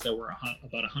 because there were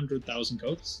about 100,000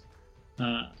 goats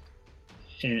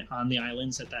on the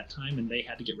islands at that time, and they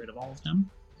had to get rid of all of them.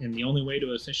 And the only way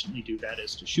to efficiently do that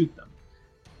is to shoot them.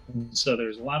 And so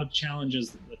there's a lot of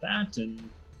challenges with that, and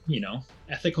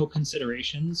ethical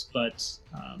considerations. But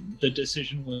the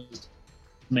decision was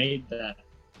made that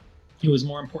it was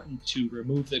more important to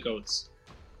remove the goats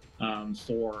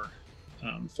for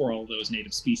all those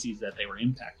native species that they were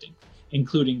impacting,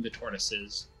 including the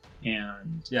tortoises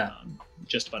and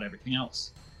just about everything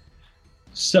else.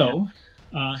 So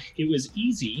it was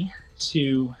easy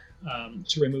to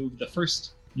remove the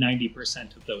first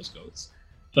 90% of those goats.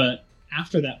 But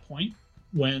after that point,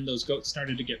 when those goats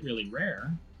started to get really rare,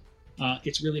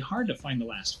 it's really hard to find the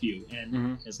last few.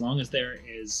 And as long as there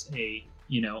is a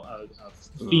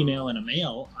female and a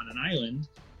male on an island,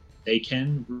 they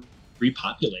can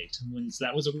repopulate. And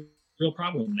that was a real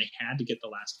problem. They had to get the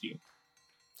last few.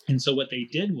 And so what they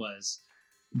did was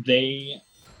they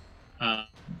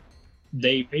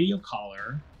radio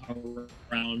collar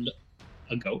around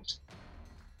a goat.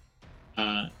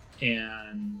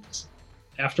 And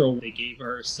after they gave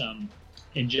her some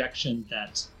injection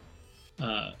that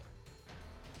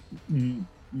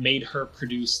made her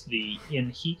produce the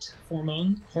in-heat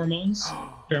pheromones.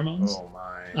 Oh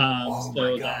my!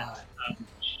 That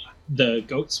the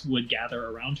goats would gather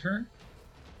around her.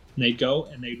 They'd go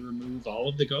and they'd remove all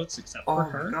of the goats except for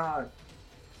her. Oh my God!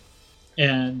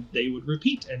 And they would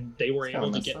repeat, and they were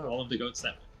able to get all of the goats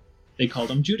that they called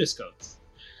them Judas goats.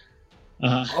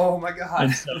 Oh my God!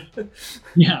 And so,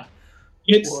 yeah,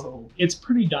 it's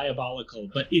pretty diabolical,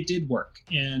 but it did work.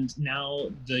 And now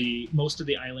most of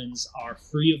the islands are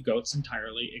free of goats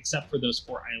entirely, except for those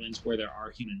 4 islands where there are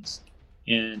humans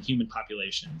and human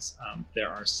populations. There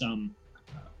are some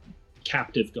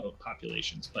captive goat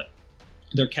populations, but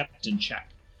they're kept in check.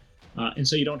 And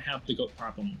so you don't have the goat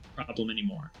problem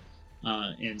anymore.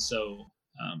 And so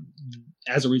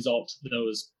as a result,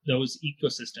 those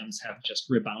ecosystems have just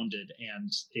rebounded,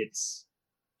 and it's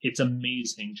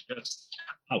amazing just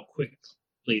how quickly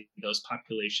those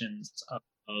populations of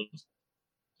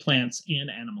plants and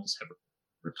animals have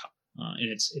recovered.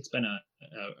 And it's been a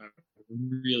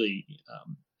really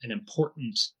an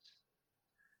important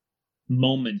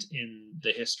moment in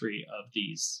the history of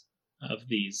these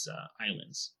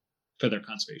islands for their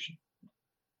conservation.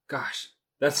 Gosh,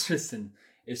 that's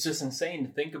it's just insane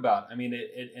to think about. I mean,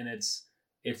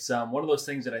 it's one of those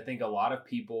things that I think a lot of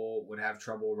people would have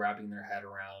trouble wrapping their head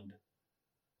around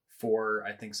for,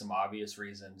 I think, some obvious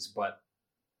reasons. But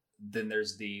then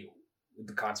there's the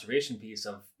conservation piece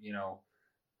of,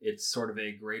 it's sort of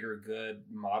a greater good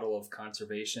model of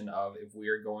conservation of, if we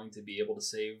are going to be able to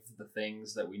save the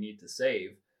things that we need to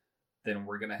save, then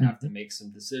we're going to have to make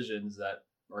some decisions that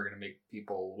are going to make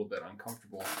people a little bit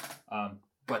uncomfortable.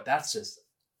 But that's just,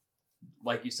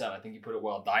 like you said, I think you put it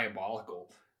well,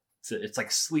 diabolical. It's like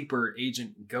sleeper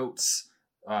agent goats.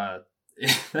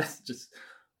 That's just,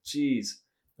 geez.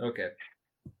 Okay.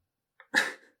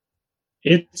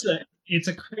 It's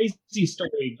a crazy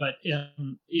story, but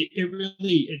it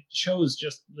really shows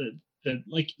just the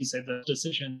like you said, the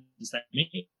decisions that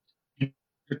make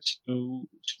to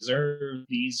preserve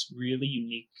these really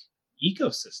unique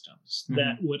ecosystems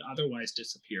that would otherwise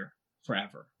disappear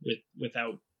forever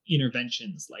without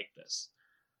interventions like this.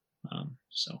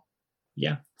 So,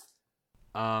 yeah.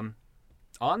 On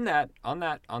that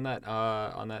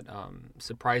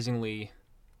surprisingly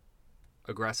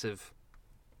aggressive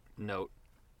note,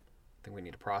 I think we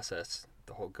need to process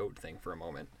the whole goat thing for a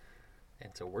moment.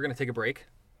 And so we're going to take a break.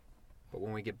 But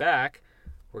when we get back,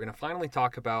 we're going to finally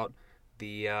talk about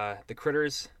the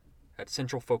critters at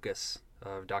central focus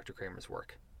of Dr. Kraemer's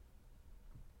work.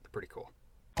 They're pretty cool.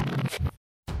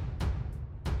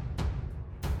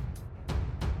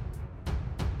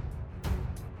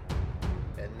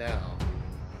 And now,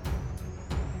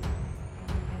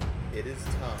 it is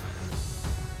time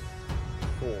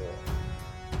for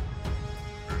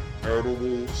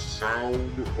Edible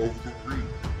Sound of the Week.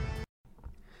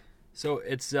 So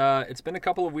it's been a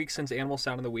couple of weeks since Animal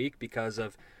Sound of the Week because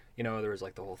of, there was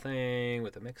like the whole thing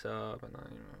with the mix-up and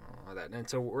all that. And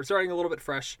so we're starting a little bit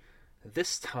fresh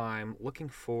this time, looking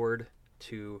forward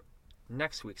to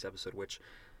next week's episode, which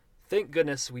thank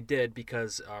goodness we did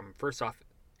because first off,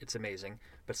 it's amazing.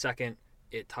 But second,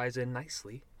 it ties in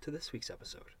nicely to this week's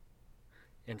episode.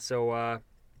 And so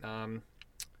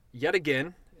yet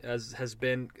again, as has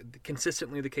been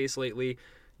consistently the case lately,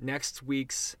 next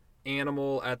week's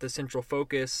animal at the central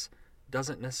focus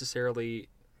doesn't necessarily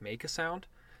make a sound.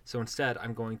 So instead,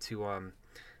 I'm going to I'm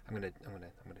gonna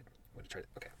try.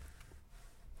 Okay.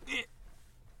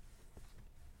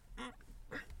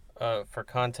 For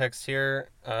context here,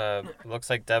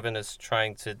 looks like Devin is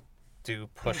trying to do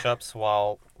push-ups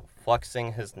while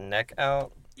flexing his neck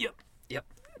out. Yep,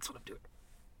 that's what I'm doing.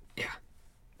 Yeah.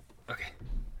 Okay.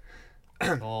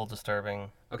 A little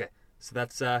disturbing. Okay, so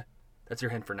that's your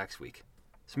hint for next week.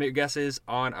 Submit your guesses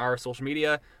on our social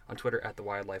media, on Twitter at The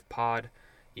Wildlife Pod.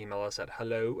 Email us at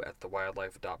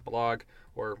hello@thewildlife.blog,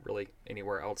 or really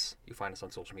anywhere else you find us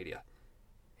on social media.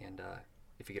 And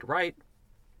if you get it right,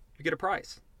 you get a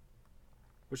prize.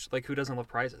 Which, who doesn't love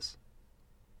prizes?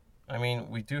 I mean,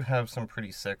 we do have some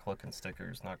pretty sick looking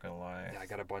stickers, not gonna lie. Yeah, I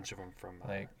got a bunch of them from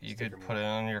you could put it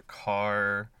on your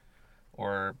car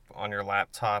or on your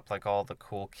laptop like all the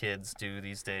cool kids do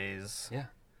these days. Yeah.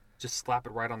 Just slap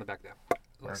it right on the back there.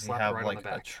 Or if you have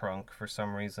a trunk for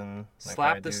some reason.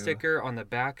 Slap the sticker on the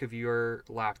back of your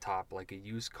laptop like a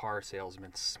used car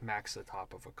salesman smacks the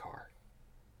top of a car.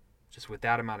 Just with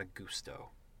that amount of gusto.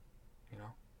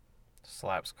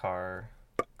 Slaps car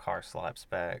slaps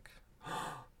back.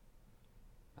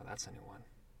 Now that's a new one.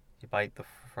 You bite the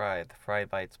fry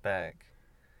bites back.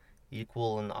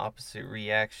 Equal and opposite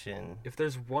reaction. If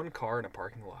there's one car in a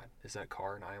parking lot, is that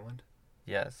car an island?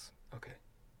 Yes. Okay.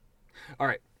 All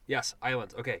right. Yes,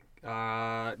 islands. Okay.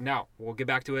 Now, we'll get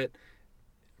back to it.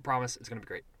 I promise it's going to be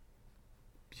great.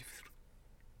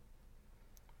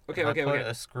 Okay. I put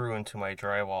a screw into my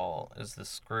drywall. Is the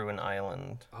screw an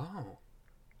island? Oh.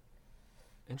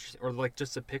 Interesting. Or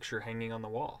just a picture hanging on the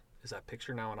wall. Is that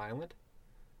picture now an island?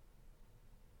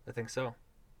 I think so.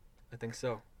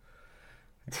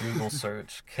 Google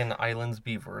search. Can islands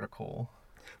be vertical?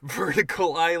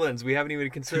 Vertical islands. We haven't even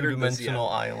considered this yet. Two-dimensional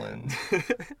island.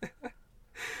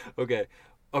 Okay.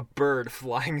 A bird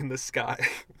flying in the sky.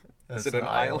 Is it an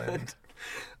island?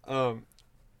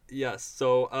 Yes.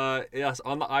 So, yes,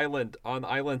 on the island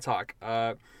talk.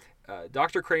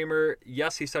 Dr. Kraemer,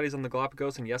 yes, he studies on the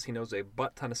Galapagos, and yes, he knows a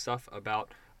butt ton of stuff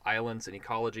about islands and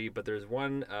ecology, but there's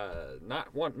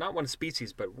not one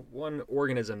species, but one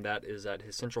organism that is at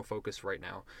his central focus right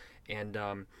now.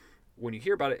 And when you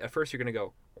hear about it, at first you're going to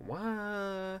go,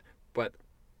 what? But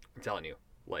I'm telling you,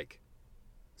 like,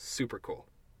 super cool.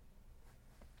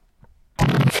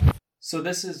 So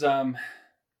this is kind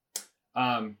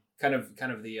of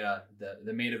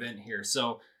the main event here.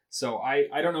 So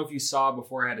I don't know if you saw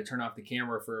before I had to turn off the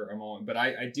camera for a moment, but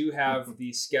I do have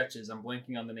these sketches. I'm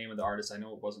blanking on the name of the artist. I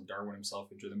know it wasn't Darwin himself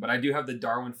who drew them, but I do have the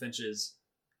Darwin finches,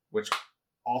 which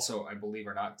also I believe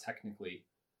are not technically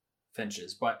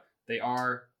finches, but they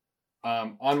are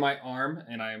on my arm,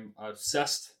 and I'm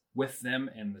obsessed with them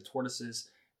and the tortoises.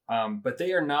 But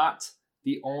they are not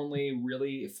the only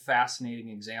really fascinating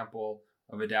example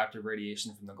of adaptive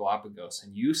radiation from the Galapagos.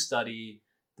 And you study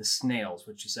the snails,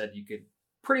 which you said you could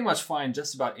pretty much find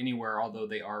just about anywhere, although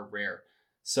they are rare.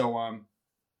 So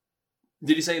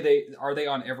did you say are they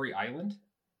on every island?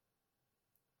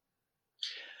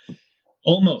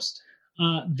 Almost.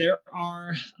 There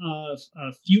are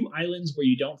a few islands where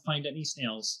you don't find any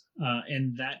snails,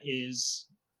 and that is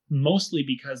mostly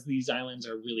because these islands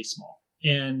are really small.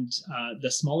 And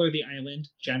the smaller the island,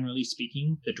 generally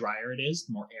speaking, the drier it is,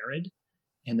 the more arid.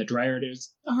 And the drier it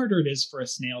is, the harder it is for a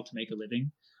snail to make a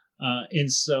living.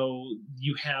 And so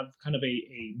you have kind of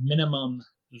a minimum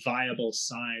viable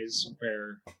size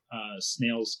where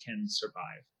snails can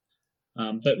survive.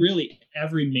 But really,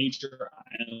 every major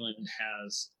island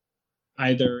has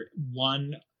either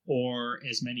one or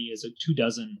as many as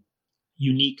 24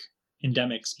 unique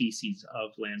endemic species of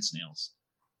land snails.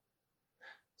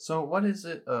 So what is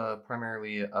it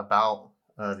primarily about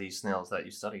these snails that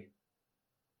you study?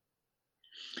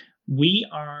 We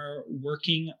are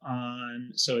working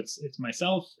on, so it's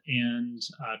myself and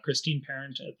Christine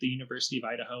Parent at the University of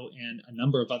Idaho and a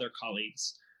number of other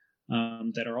colleagues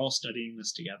that are all studying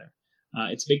this together.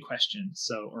 It's a big question,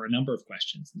 or a number of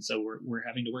questions, and so we're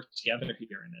having to work together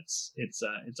here, and it's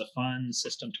a fun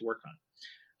system to work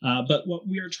on. But what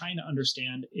we are trying to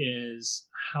understand is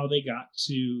how they got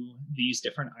to these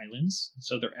different islands,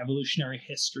 so their evolutionary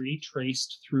history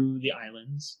traced through the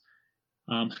islands,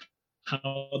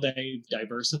 how they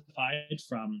diversified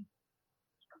from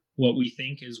what we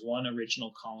think is one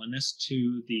original colonist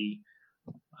to the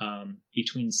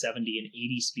between 70 and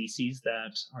 80 species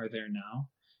that are there now.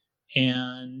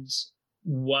 And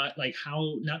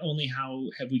not only how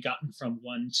have we gotten from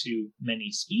one to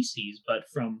many species, but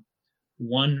from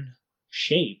one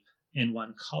shape and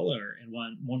one color and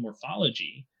one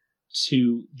morphology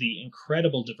to the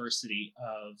incredible diversity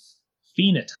of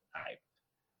phenotype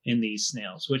in these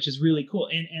snails, which is really cool,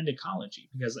 and ecology,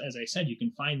 because as I said, you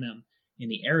can find them in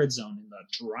the arid zone, in the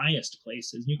driest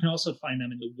places. You can also find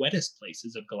them in the wettest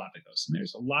places of Galapagos, and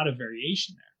there's a lot of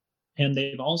variation there. And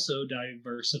they've also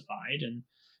diversified in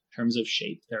terms of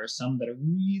shape. There are some that are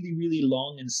really, really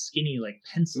long and skinny, like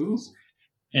pencils,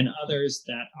 Ooh. and others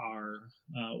that are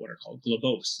what are called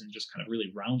globose and just kind of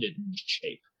really rounded in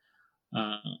shape.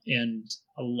 And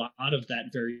a lot of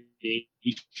that variation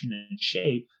in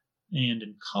shape and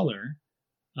in color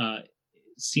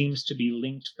seems to be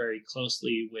linked very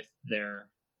closely with their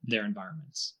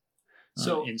environments.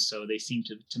 And so they seem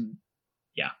to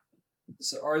yeah.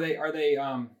 So are they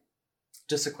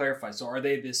just to clarify, so are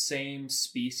they the same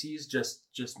species,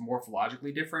 just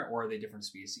morphologically different, or are they different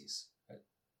species?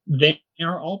 They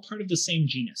are all part of the same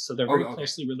genus, so they're very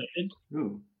closely related.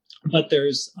 Ooh. But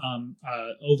there's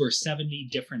over 70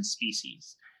 different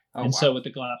species. So with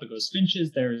the Galapagos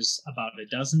finches, there's about a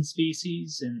dozen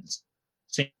species, and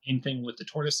same thing with the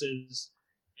tortoises.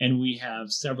 And we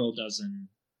have several dozen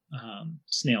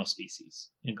snail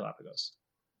species in Galapagos.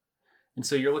 And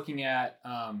so you're looking at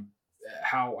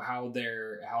how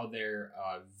their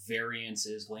variance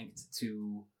is linked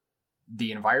to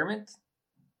the environment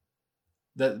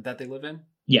that they live in.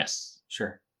 Yes.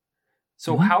 Sure.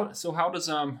 So how does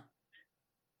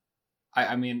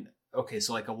I mean, okay,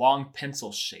 so like a long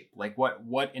pencil shape, like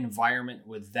what environment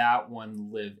would that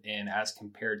one live in as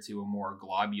compared to a more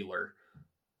globular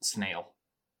snail?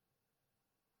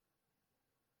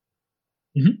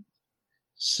 Mm-hmm.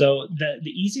 So the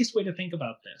easiest way to think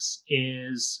about this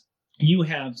is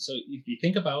so if you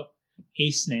think about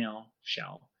a snail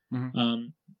shell,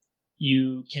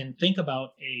 you can think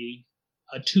about a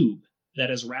tube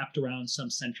that is wrapped around some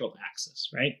central axis,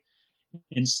 right?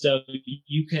 And so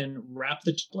you can wrap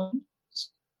the tube,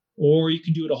 or you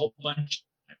can do it a whole bunch.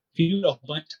 If you do it a whole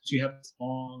bunch, you have this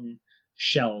long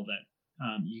shell that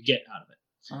you get out of it.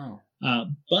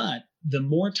 But the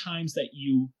more times that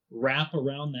you wrap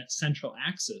around that central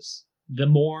axis, the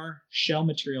more shell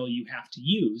material you have to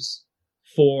use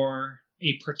for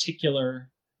a particular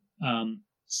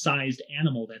sized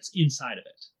animal that's inside of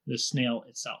it, the snail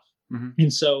itself.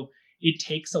 And so it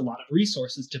takes a lot of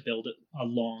resources to build a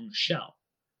long shell.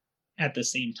 at the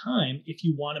same time, if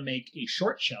you want to make a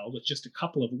short shell with just a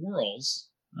couple of whorls,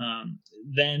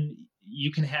 then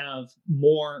you can have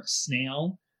more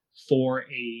snail for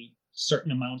a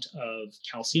certain amount of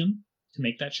calcium to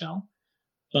make that shell.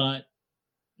 But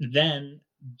then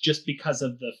just because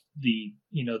of the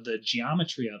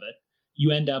geometry of it,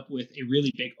 you end up with a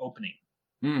really big opening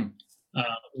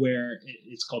where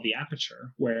it's called the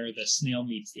aperture, where the snail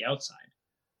meets the outside.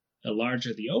 The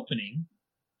larger the opening,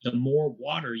 the more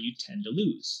water you tend to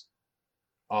lose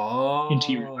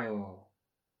into your environment.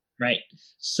 Right.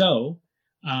 So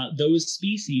those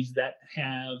species that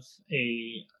have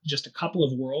just a couple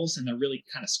of whorls and they're really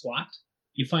kind of squat,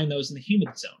 you find those in the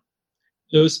humid zone.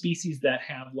 Those species that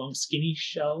have long, skinny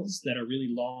shells that are really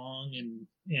long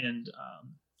and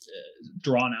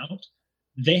drawn out,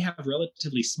 they have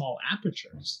relatively small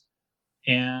apertures,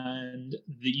 and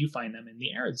you find them in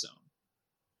the arid zone.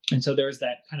 And so there's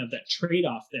that kind of that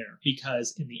trade-off there,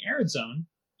 because in the arid zone,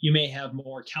 you may have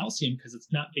more calcium because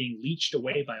it's not being leached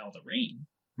away by all the rain,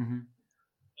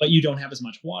 but you don't have as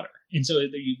much water. And so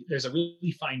there's a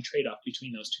really fine trade-off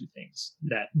between those two things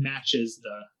that matches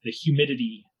the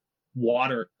humidity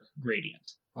water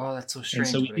gradient. Oh, that's so strange.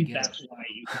 And so we think that's why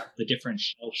you have the different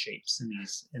shell shapes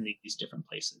in these different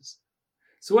places.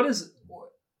 So what is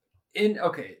in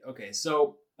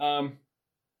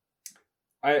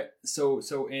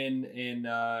so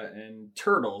in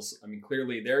turtles, I mean,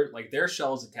 clearly their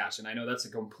shell's attached, and I know that's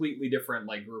a completely different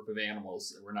group of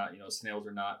animals. We're not, snails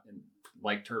are not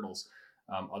like turtles,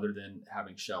 other than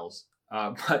having shells.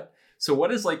 But so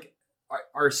what is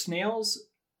are snails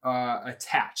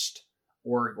attached,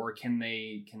 or can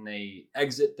they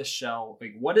exit the shell?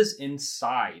 What is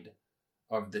inside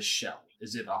of the shell?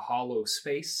 Is it a hollow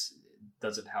space?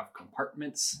 Does it have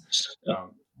compartments?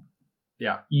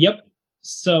 Yeah. Yep.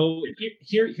 So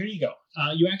here you go.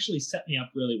 You actually set me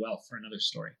up really well for another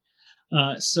story.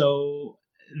 So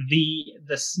the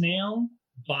snail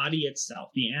body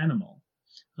itself, the animal,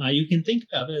 you can think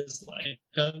of it as like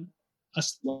a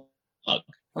slug.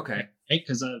 Okay.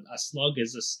 Because a slug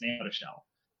is a snail shell.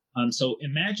 So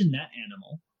imagine that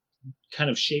animal, kind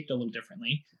of shaped a little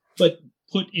differently, but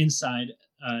put inside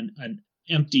an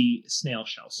empty snail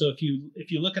shell. So if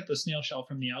you look at the snail shell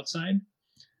from the outside,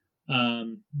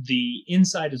 the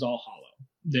inside is all hollow.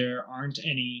 There aren't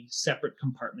any separate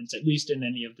compartments, at least in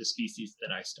any of the species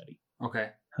that I study. Okay.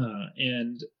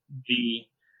 And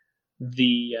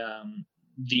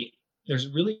there's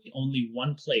really only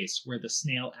one place where the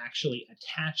snail actually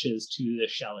attaches to the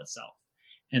shell itself,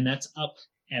 and that's up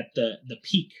at the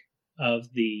peak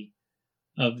of the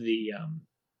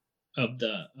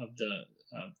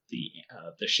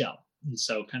shell. And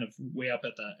so kind of way up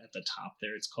at the top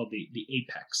there, it's called the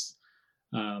apex.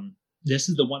 This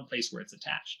is the one place where it's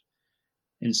attached.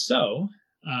 And so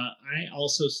I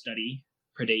also study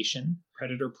predation,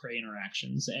 predator-prey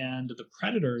interactions, and the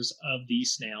predators of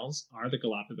these snails are the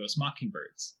Galapagos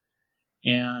mockingbirds.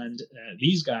 And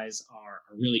these guys are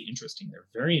really interesting. They're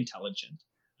very intelligent.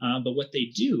 But what they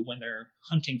do when they're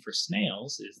hunting for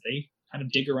snails is they kind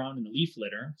of dig around in the leaf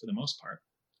litter for the most part.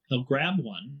 They'll grab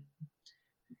one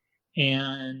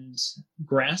and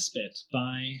grasp it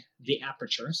by the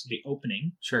aperture, so the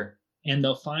opening. Sure. And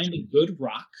they'll find a good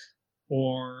rock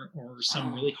or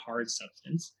some really hard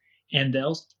substance, and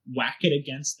they'll whack it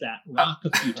against that rock a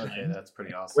few times. Okay, that's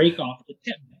pretty awesome. Break off the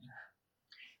tip.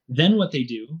 Then what they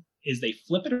do is they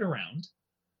flip it around,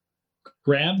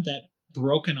 grab that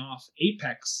broken off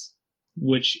apex,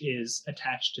 which is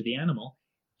attached to the animal,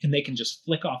 and they can just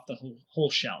flick off the whole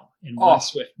shell in one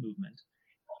swift movement.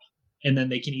 And then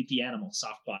they can eat the animal,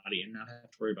 soft body, and not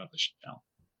have to worry about the shell.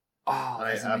 Oh,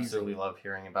 I absolutely love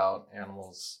hearing about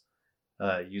animals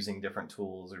using different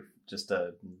tools, or just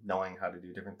knowing how to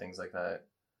do different things like that.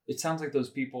 It sounds like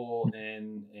those people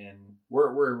in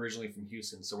we're originally from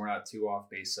Houston, so we're not too off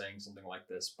base saying something like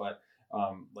this, but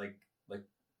like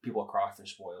people at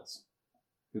crawfish boils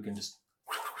who can just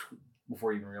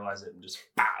before you even realize it and just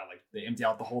they empty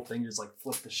out the whole thing, just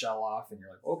flip the shell off, and you're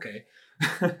like, okay.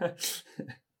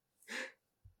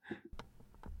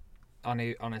 On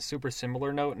a super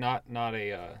similar note, not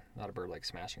a bird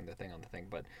smashing the thing on the thing,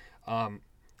 but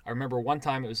I remember one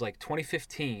time it was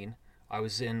 2015. I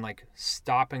was in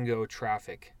stop and go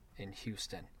traffic in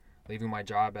Houston, leaving my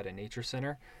job at a nature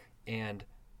center, and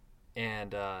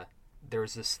there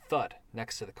was this thud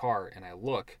next to the car, and I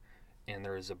look, and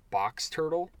there is a box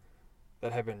turtle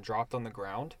that had been dropped on the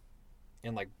ground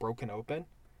and broken open.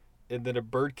 And then a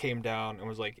bird came down and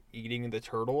was eating the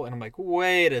turtle. And I'm like,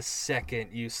 wait a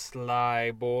second, you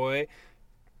sly boy.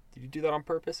 Did you do that on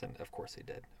purpose? And of course they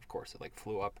did. Of course, it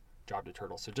flew up, dropped a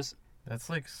turtle. So just That's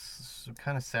like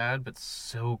kind of sad, but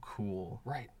so cool.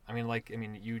 Right. I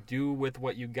mean, you do with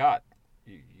what you got.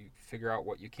 You figure out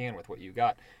what you can with what you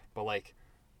got. But like,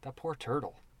 that poor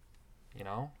turtle, you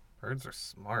know? Birds are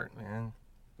smart, man.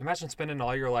 Imagine spending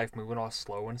all your life moving all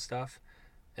slow and stuff,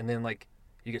 and then like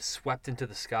you get swept into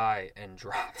the sky and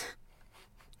dropped.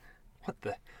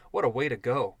 What a way to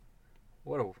go.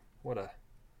 What a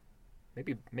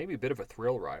maybe a bit of a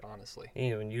thrill ride, honestly.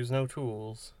 You even use no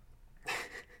tools.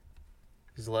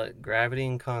 Just let gravity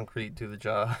and concrete do the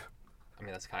job. I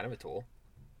mean, that's kind of a tool.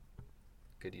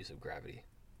 Good use of gravity.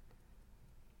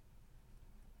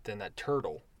 Then that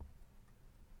turtle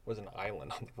was an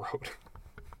island on the road.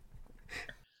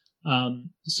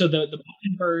 So the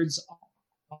mockingbirds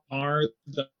are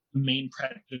the main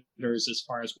predators as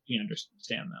far as we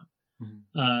understand them.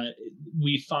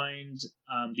 We find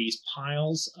these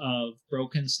piles of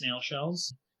broken snail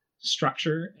shells.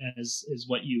 Structure is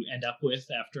what you end up with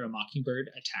after a mockingbird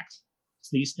attacks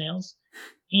these snails.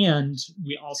 And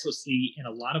we also see in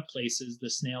a lot of places the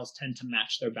snails tend to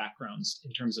match their backgrounds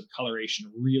in terms of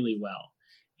coloration really well.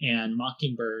 And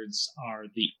mockingbirds are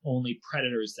the only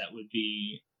predators that would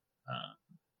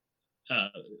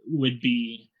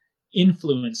be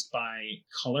influenced by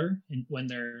color when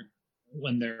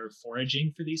they're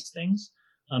foraging for these things.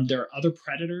 There are other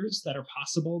predators that are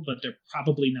possible, but they're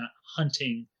probably not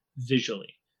hunting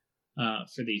visually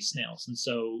for these snails. And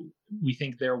so we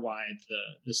think they're why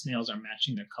the snails are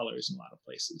matching their colors in a lot of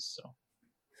places. So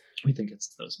we think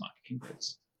it's those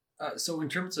mockingbirds. So in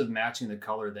terms of matching the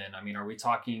color then, I mean, are we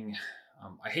talking,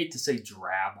 I hate to say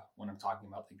drab when I'm talking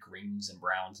about the greens and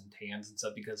browns and tans and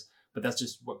stuff but that's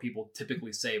just what people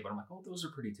typically say, but I'm like, oh, those are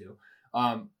pretty too.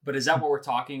 But is that what we're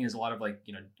talking, is a lot of like,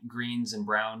 greens and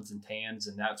browns and tans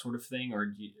and that sort of thing?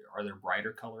 Or are there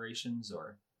brighter colorations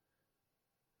or?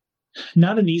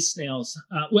 Not in these snails.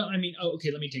 Let me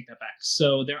take that back.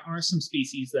 So there are some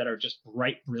species that are just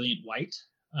bright, brilliant white.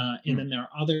 And then there are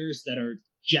others that are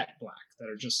jet black, that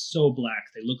are just so black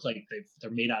they look like they're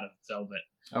made out of velvet.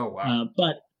 Oh wow!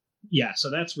 But yeah,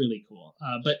 so that's really cool.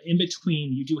 But in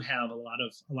between, you do have a lot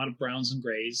of browns and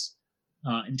grays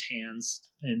and tans,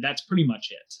 and that's pretty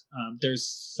much it.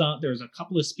 There's a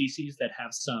couple of species that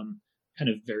have some kind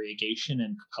of variegation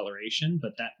and coloration,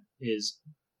 but that is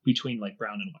between like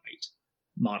brown and white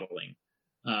modeling.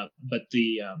 But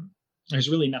there's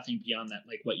really nothing beyond that,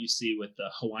 like what you see with the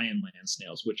Hawaiian land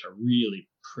snails, which are really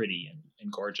pretty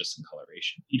and gorgeous in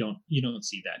coloration. You don't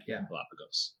see that here in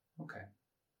Galapagos. Okay.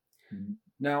 Mm-hmm.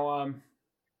 Now,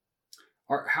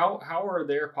 how are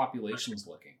their populations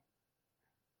looking?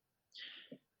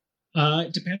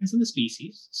 It depends on the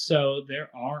species. So there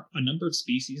are a number of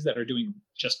species that are doing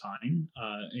just fine.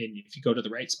 And if you go to the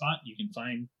right spot, you can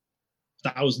find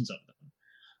thousands of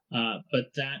them.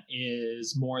 But that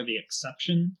is more the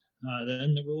exception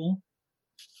than the rule.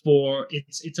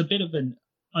 It's a bit of an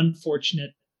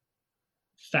unfortunate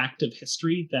fact of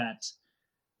history that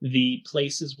the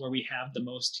places where we have the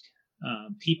most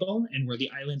people and where the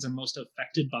islands are most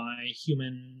affected by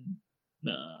human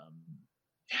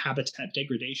habitat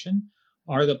degradation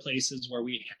are the places where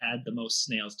we had the most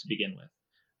snails to begin with.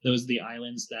 Those are the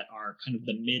islands that are kind of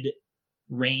the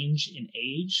mid-range in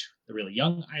age. The really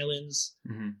young islands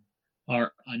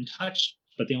are untouched,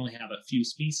 but they only have a few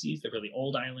species. The really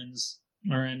old islands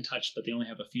are untouched, but they only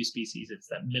have a few species. It's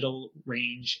that middle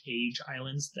range age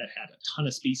islands that had a ton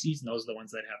of species, and those are the ones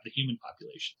that have the human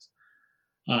populations.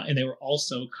 And they were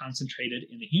also concentrated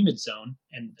in the humid zone,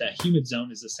 and that humid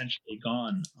zone is essentially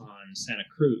gone on Santa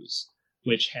Cruz,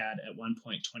 which had at one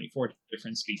point 24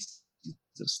 different species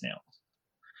of snails.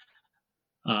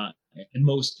 And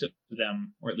most of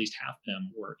them, or at least half of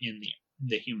them, were in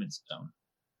the humid zone.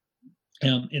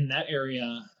 In that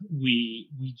area, we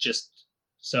just,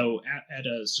 so at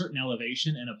a certain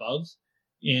elevation and above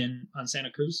on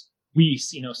Santa Cruz, we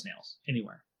see no snails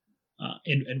anywhere.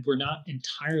 And we're not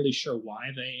entirely sure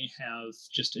why they have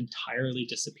just entirely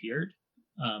disappeared.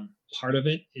 Part of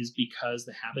it is because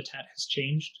the habitat has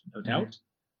changed, no doubt.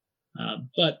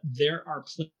 But there are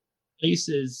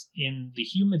places in the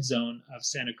humid zone of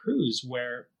Santa Cruz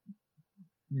where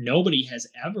nobody has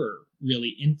ever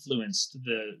really influenced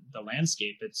the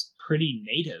landscape. It's pretty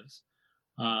native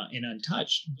and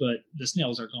untouched, but the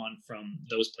snails are gone from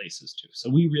those places too. So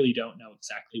we really don't know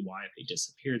exactly why they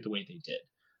disappeared the way they did.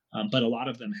 But a lot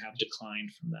of them have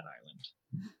declined from that island.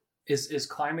 Is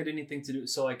climate anything to do?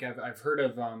 So like I've heard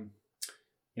of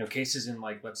cases in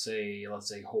like let's say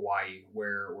Hawaii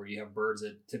where you have birds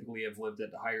that typically have lived at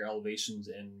higher elevations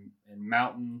in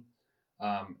mountain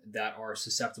that are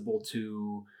susceptible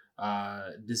to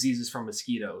diseases from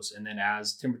mosquitoes, and then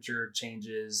as temperature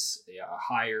changes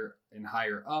higher and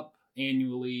higher up,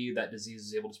 annually, that disease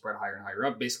is able to spread higher and higher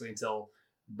up, basically until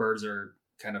birds are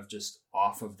kind of just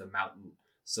off of the mountain,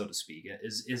 so to speak.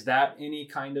 Is that any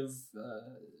kind of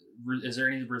is there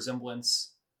any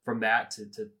resemblance from that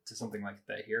to something like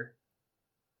that here?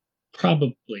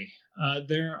 Probably.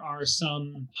 There are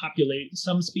some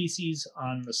species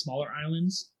on the smaller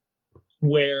islands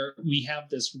where we have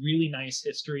this really nice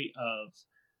history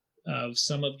of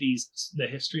some of these, the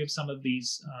history of some of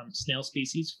these snail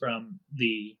species from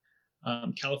the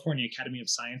California Academy of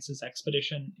Sciences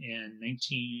expedition in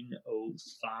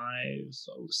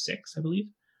 1905-06, I believe,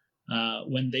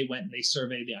 when they went and they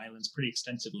surveyed the islands pretty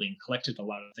extensively and collected a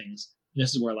lot of things.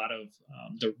 This is where a lot of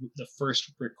the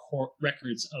first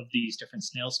records of these different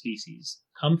snail species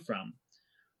come from.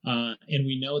 And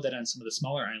we know that on some of the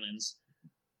smaller islands,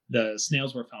 the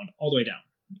snails were found all the way down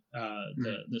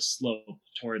the slope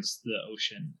towards the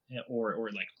ocean,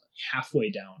 or like halfway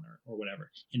down or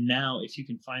whatever. And now, if you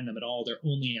can find them at all, they're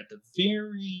only at the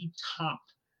very top,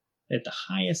 at the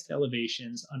highest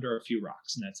elevations under a few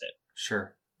rocks, and that's it.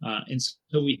 Sure. And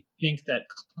so we think that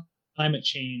climate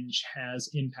change has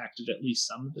impacted at least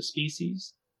some of the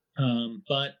species.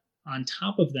 But on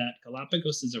top of that,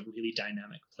 Galapagos is a really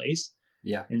dynamic place.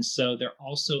 Yeah. And so they're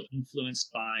also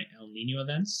influenced by El Nino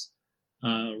events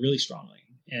really strongly.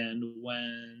 And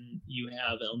when you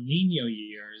have El Nino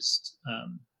years,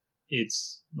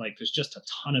 it's like there's just a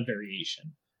ton of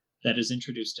variation that is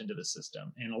introduced into the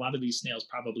system. And a lot of these snails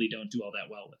probably don't do all that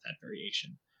well with that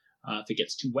variation. If it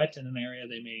gets too wet in an area,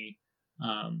 they may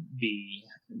be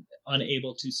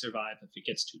unable to survive. If it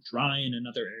gets too dry in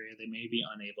another area, they may be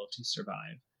unable to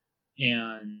survive.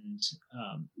 And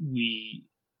we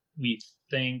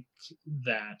think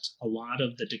that a lot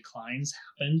of the declines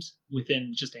happened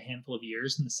within just a handful of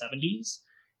years in the 70s,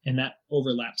 and that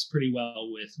overlaps pretty well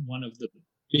with one of the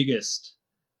biggest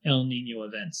El Nino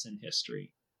events in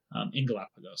history in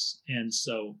Galapagos. And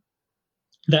so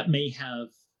that may have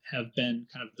been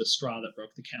kind of the straw that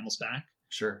broke the camel's back.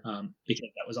 Sure. Because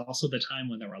that was also the time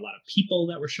when there were a lot of people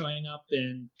that were showing up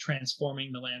and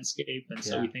transforming the landscape. And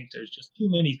so we think there's just too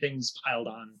many things piled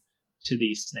on to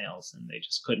these snails, and they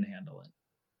just couldn't handle it.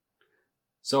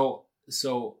 So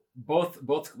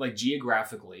both like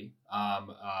geographically,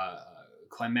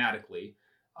 climatically,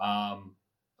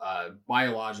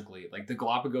 biologically, like the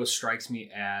Galapagos strikes me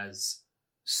as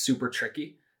super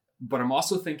tricky, but I'm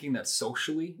also thinking that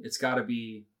socially it's got to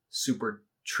be super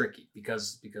tricky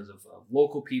because of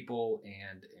local people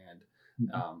and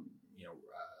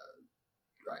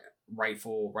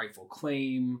rightful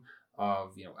claim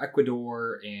of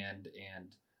Ecuador and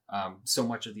so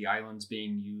much of the islands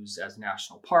being used as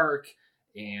national park,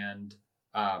 and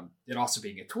it also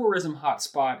being a tourism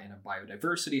hotspot and a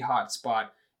biodiversity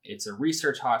hotspot. It's a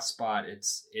research hotspot. It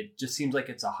just seems like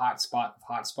it's a hotspot of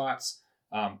hotspots.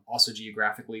 Also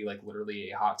geographically, like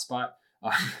literally a hotspot.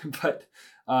 But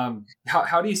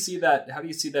how do you see that? How do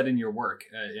you see that in your work?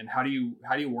 And how do you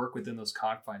work within those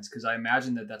confines? Because I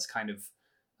imagine that that's kind of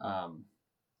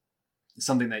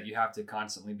something that you have to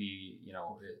constantly be,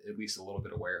 at least a little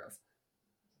bit aware of.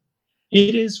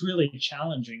 It is really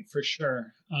challenging for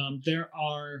sure. There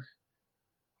are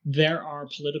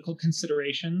political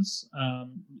considerations.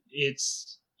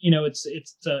 It's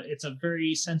a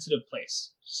very sensitive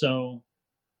place. So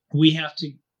we have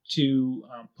to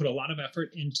put a lot of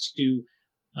effort into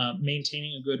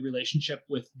maintaining a good relationship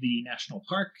with the national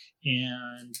park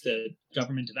and the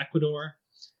government of Ecuador,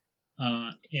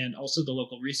 and also the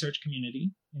local research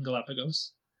community in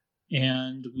Galapagos.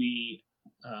 And we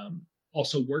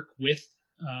also work with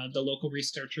the local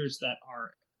researchers that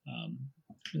are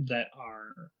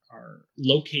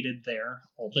located there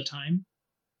all the time.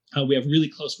 We have really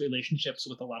close relationships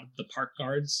with a lot of the park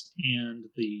guards and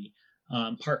the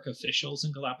park officials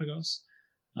in Galapagos.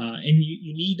 And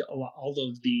you need all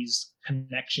of these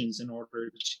connections in order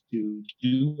to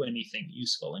do anything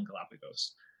useful in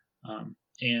Galapagos.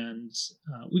 And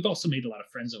we've also made a lot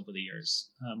of friends over the years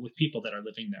with people that are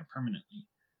living there permanently.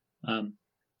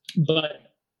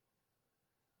 But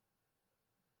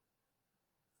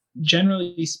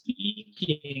generally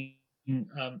speaking,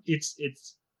 it's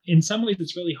in some ways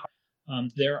it's really hard.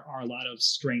 There are a lot of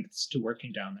strengths to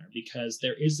working down there because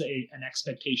there is an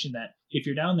expectation that if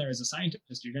you're down there as a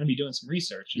scientist, you're going to be doing some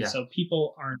research. And so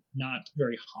people are not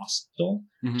very hostile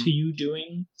to you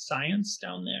doing science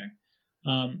down there.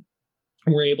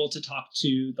 We're able to talk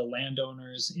to the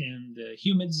landowners in the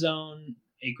humid zone,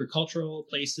 agricultural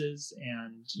places,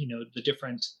 and the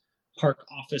different park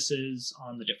offices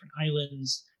on the different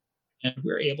islands. And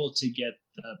we're able to get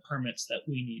the permits that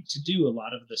we need to do a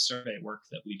lot of the survey work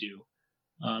that we do.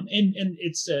 And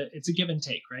it's a give and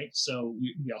take, right? So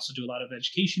we also do a lot of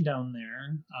education down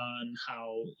there on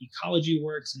how ecology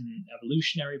works and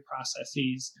evolutionary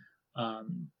processes,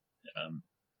 um,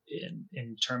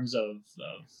 in terms of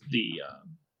the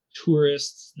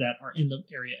tourists that are in the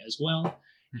area as well,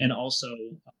 and also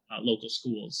local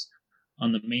schools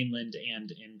on the mainland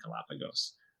and in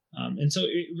Galapagos. And so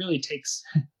it really takes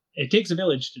a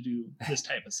village to do this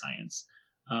type of science,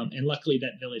 and luckily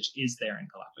that village is there in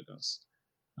Galapagos.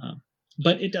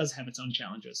 But it does have its own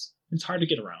challenges. It's hard to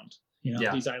get around.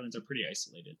 These islands are pretty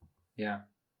isolated. Yeah.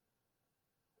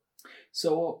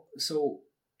 So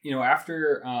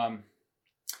after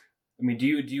do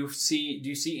you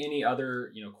see any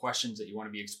other questions that you want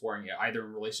to be exploring, either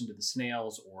in relation to the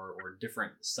snails or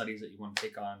different studies that you want to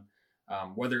take on,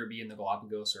 whether it be in the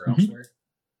Galapagos or elsewhere?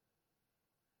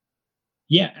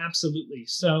 Yeah, absolutely.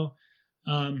 So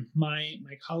my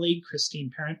colleague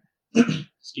Christine Parent,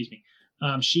 excuse me,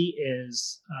 she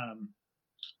is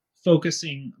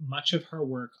focusing much of her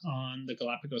work on the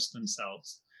Galapagos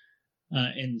themselves,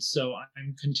 and so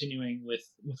I'm continuing with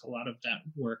a lot of that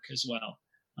work as well.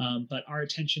 But our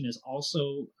attention is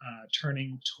also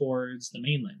turning towards the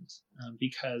mainland,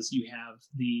 because you have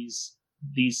these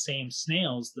same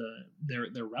snails,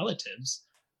 their relatives,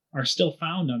 are still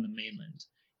found on the mainland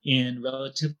in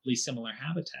relatively similar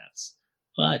habitats.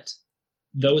 But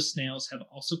those snails have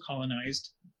also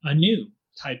colonized a new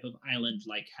type of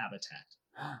island-like habitat.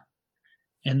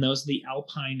 And those are the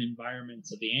alpine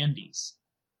environments of the Andes,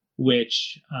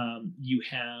 which you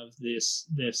have this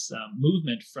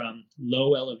movement from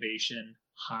low elevation,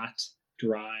 hot,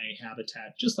 dry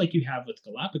habitat, just like you have with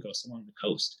Galapagos along the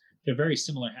coast. They're very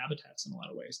similar habitats in a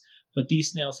lot of ways. But these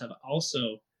snails have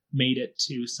also made it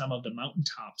to some of the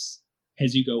mountaintops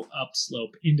as you go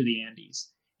upslope into the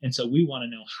Andes. And so we want to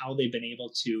know how they've been able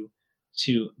to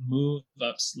move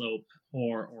upslope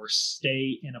or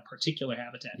stay in a particular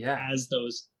habitat as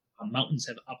those mountains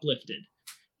have uplifted.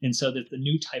 And so that the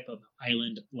new type of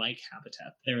island-like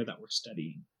habitat there that we're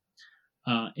studying.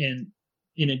 And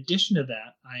in addition to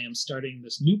that, I am starting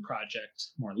this new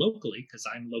project more locally because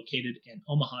I'm located in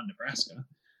Omaha, Nebraska,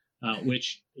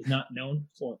 which is not known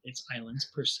for its islands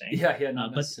per se.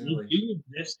 Not necessarily. But they do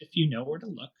exist if you know where to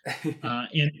look.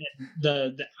 And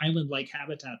the island-like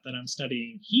habitat that I'm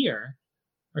studying here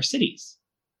are cities.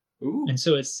 Ooh. And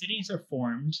so as cities are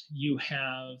formed, you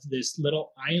have this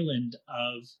little island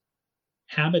of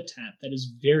habitat that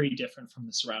is very different from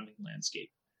the surrounding landscape.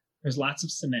 There's lots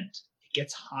of cement. It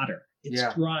gets hotter. It's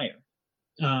drier.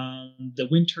 The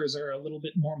winters are a little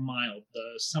bit more mild.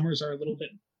 The summers are a little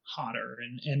bit hotter,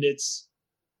 and it's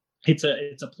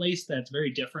a place that's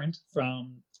very different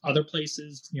from other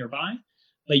places nearby,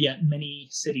 but yet many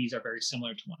cities are very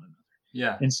similar to one another.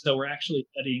 Yeah. And so we're actually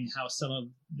studying how some of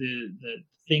the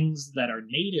things that are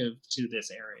native to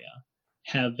this area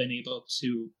have been able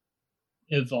to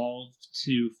evolve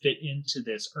to fit into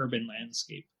this urban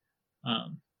landscape,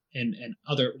 and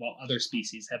other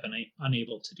species have been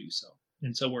unable to do so.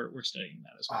 And so we're studying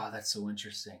that as well. Oh, that's so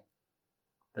interesting.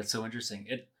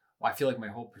 I feel like my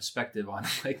whole perspective on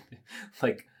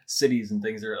like cities and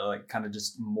things are like kind of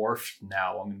just morphed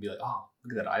now. I'm gonna be like, oh,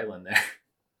 look at that island there.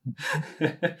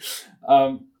 And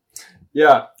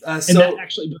that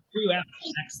actually, before you ask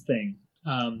the next thing,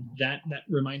 that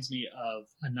reminds me of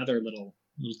another little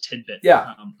tidbit.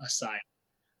 Aside,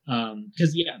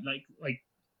 because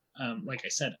like I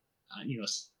said,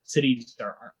 cities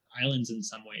are islands in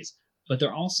some ways, but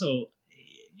they're also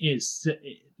is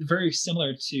very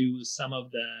similar to some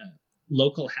of the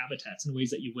local habitats in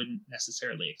ways that you wouldn't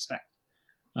necessarily expect.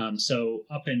 So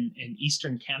up in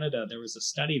eastern Canada, there was a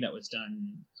study that was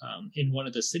done in one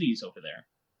of the cities over there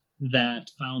that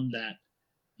found that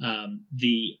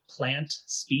the plant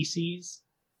species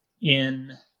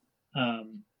in that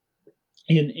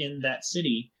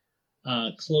city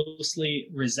closely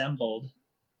resembled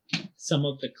some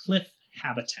of the cliff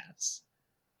habitats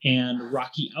and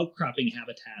rocky outcropping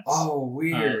habitats. Oh,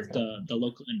 weird. The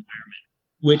local environment,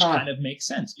 which kind of makes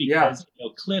sense because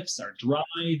cliffs are dry.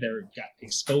 They've got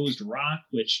exposed rock,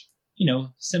 which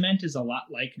cement is a lot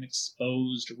like an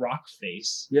exposed rock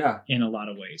face. In a lot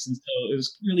of ways, and so it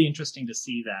was really interesting to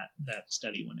see that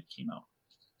study when it came out.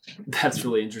 That's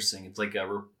really interesting. It's like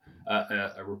a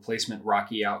replacement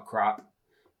rocky outcrop,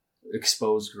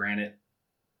 exposed granite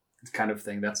kind of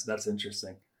thing. That's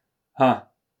interesting, huh?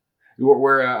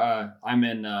 Where I'm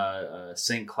in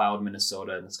St. Cloud,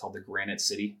 Minnesota, and it's called the Granite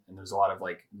City, and there's a lot of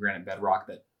like granite bedrock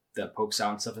that pokes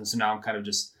out and stuff. And so now I'm kind of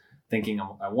just thinking,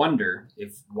 I wonder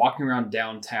if walking around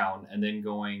downtown and then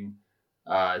going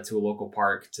to a local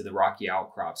park to the rocky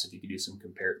outcrops, if you could do some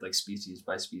species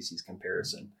by species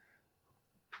comparison.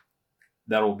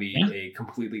 that'll be Yeah. a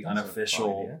completely That's a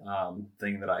unofficial fun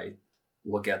thing that I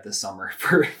look at this summer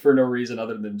for no reason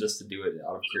other than just to do it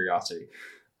out of curiosity.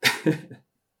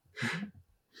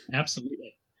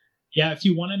 Absolutely. Yeah, if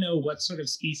you want to know what sort of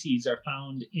species are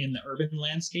found in the urban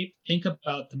landscape, think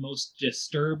about the most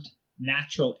disturbed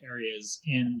natural areas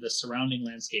in the surrounding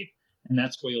landscape. And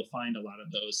that's where you'll find a lot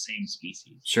of those same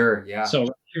species. Sure, yeah. So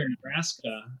right here in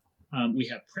Nebraska, we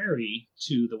have prairie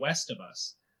to the west of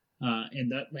us.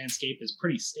 And that landscape is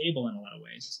pretty stable in a lot of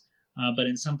ways. But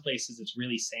in some places, it's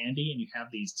really sandy, and you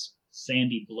have these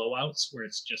sandy blowouts where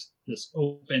it's just this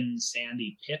open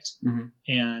sandy pit,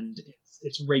 and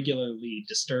it's regularly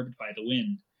disturbed by the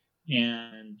wind.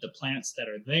 And the plants that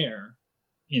are there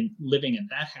in living in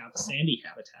that sandy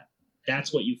habitat,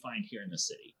 that's what you find here in the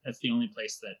city. That's the only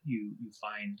place that you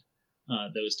find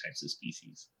those types of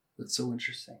species. That's so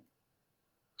interesting.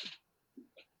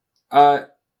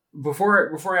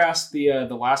 Before I ask the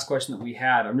last question that we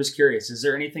had, I'm just curious, is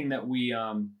there anything that we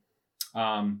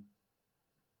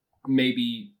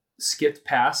maybe skipped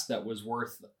past that was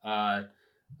worth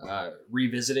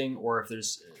revisiting, or if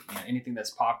there's anything that's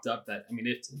popped up that, I mean,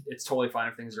 it's totally fine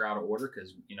if things are out of order,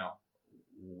 because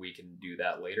we can do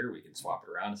that later. We can swap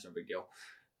it around. It's no big deal.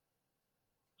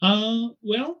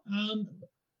 Well,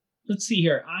 let's see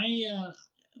here.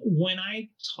 When I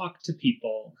talk to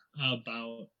people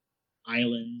about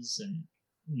islands and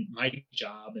my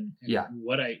job and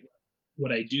what I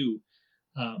do,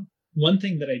 one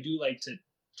thing that I do like to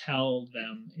tell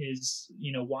them is,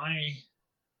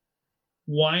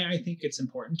 why I think it's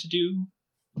important to do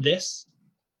this.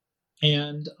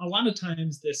 And a lot of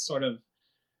times this sort of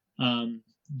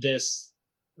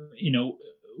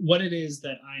what it is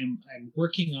that I'm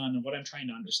working on and what I'm trying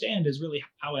to understand is really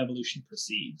how evolution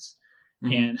proceeds,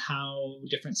 and how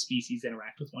different species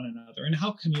interact with one another, and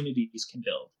how communities can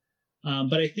build.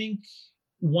 But I think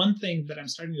one thing that I'm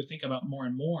starting to think about more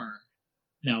and more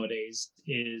nowadays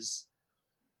is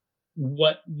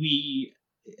what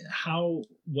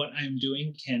I'm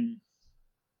doing can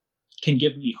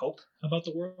give me hope about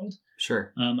the world.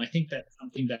 Sure. I think that's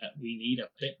something that we need a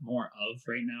bit more of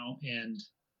right now. And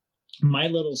my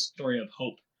little story of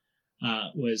hope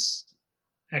was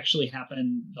actually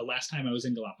happened the last time I was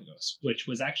in Galapagos, which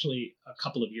was actually a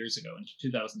couple of years ago in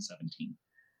 2017.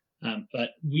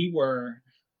 But we were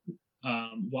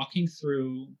walking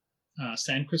through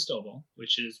San Cristobal,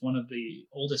 which is one of the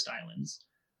oldest islands,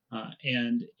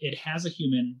 and it has a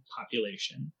human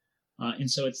population. And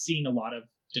so it's seen a lot of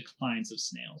declines of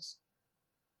snails.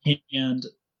 And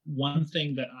one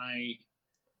thing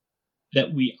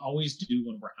that we always do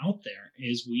when we're out there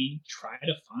is we try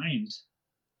to find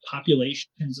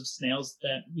populations of snails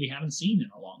that we haven't seen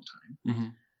in a long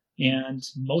time. And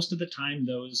most of the time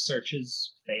those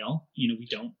searches fail. We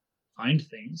don't find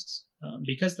things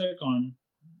because they're gone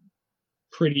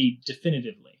pretty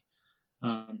definitively.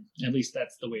 At least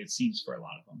that's the way it seems for a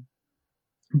lot of them.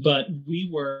 But we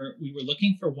were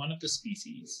looking for one of the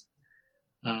species,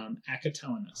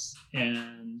 Acatelinus,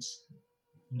 and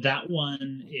that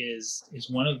one is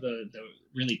one of the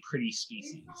really pretty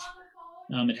species.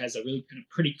 It has a really kind of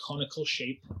pretty conical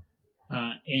shape,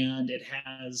 and it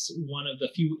has one of the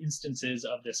few instances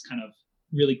of this kind of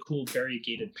really cool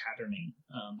variegated patterning.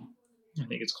 I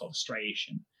think it's called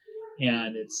striation,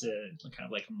 and it's kind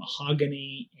of like a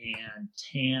mahogany and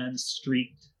tan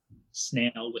streaked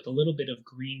snail with a little bit of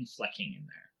green flecking in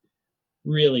there.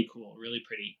 Really cool, really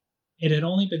pretty. It had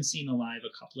only been seen alive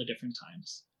a couple of different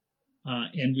times.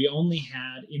 And we only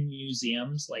had in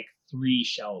museums like 3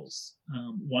 shells.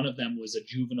 One of them was a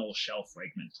juvenile shell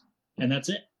fragment, and that's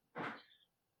it.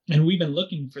 And we've been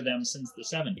looking for them since the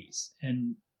 70s,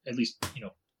 and at least,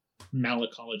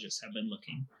 malacologists have been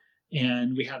looking,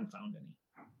 and we haven't found any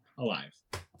alive.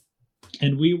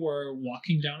 And we were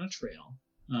walking down a trail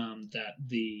that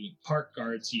the park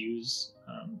guards use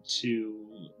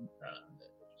to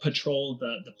patrol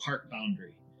the park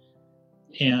boundary.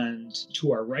 And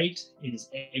to our right is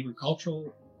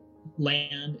agricultural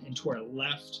land, and to our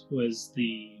left was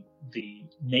the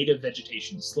native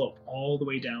vegetation slope all the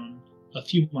way down a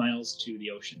few miles to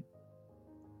the ocean.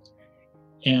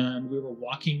 And we were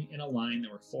walking in a line.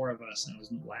 There were 4 of us, and I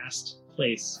was in the last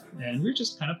place. And we were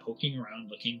just kind of poking around,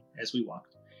 looking as we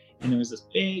walked. And there was this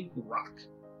big rock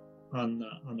on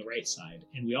the right side,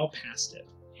 and we all passed it.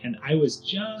 And I was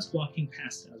just walking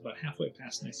past it. I was about halfway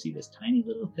past, and I see this tiny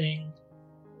little thing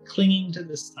clinging to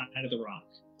the side of the rock.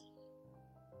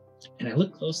 And I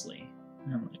look closely,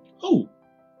 and I'm like, "Oh,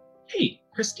 hey,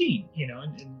 Christine!"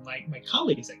 And my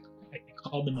colleagues, I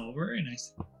called them over, and I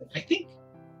said, "I think,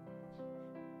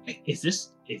 is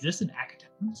this an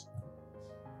Acatelinus?"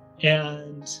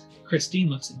 And Christine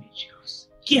looks at me. She goes,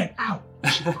 "Get out!"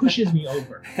 She pushes me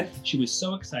over. She was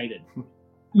so excited.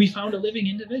 We found a living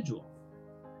individual.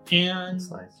 And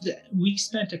That's nice. we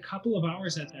spent a couple of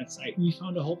hours at that site. We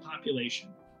found a whole population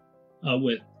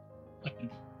with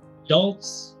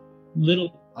adults,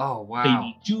 little Oh, wow.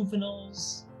 baby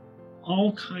juveniles,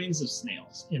 all kinds of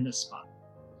snails in this spot.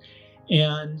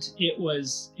 And it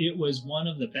was one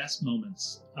of the best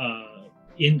moments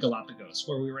in Galapagos,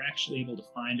 where we were actually able to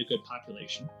find a good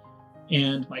population.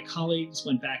 And my colleagues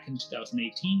went back in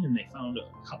 2018 and they found a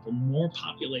couple more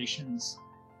populations.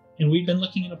 And we'd been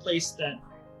looking in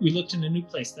we looked in a new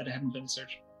place that hadn't been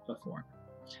searched before.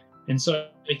 And so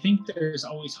I think there's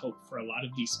always hope for a lot of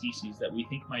these species that we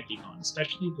think might be gone,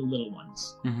 especially the little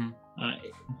ones, in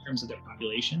terms of their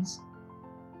populations.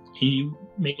 You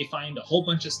may find a whole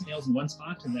bunch of snails in one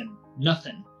spot and then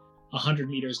nothing 100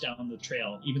 meters down the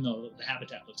trail, even though the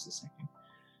habitat looks the same.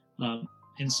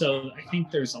 And so I think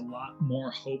there's a lot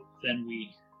more hope than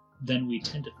we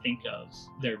tend to think of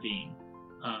there being.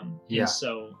 And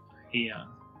so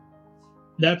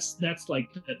that's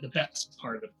like the best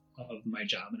part of my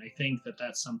job. And I think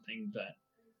that's something that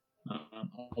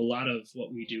a lot of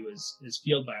what we do is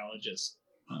field biologists.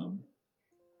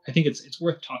 I think it's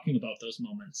worth talking about those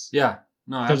moments. Yeah,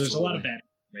 no, because there's a lot of bad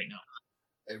right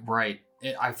now. Right.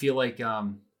 I feel like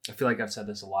I've said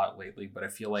this a lot lately, but I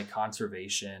feel like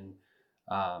conservation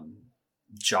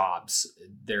jobs,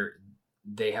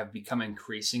 they have become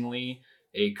increasingly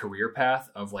a career path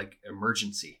of like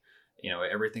emergency. You know,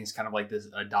 everything's kind of like this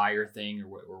a dire thing,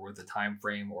 or with a time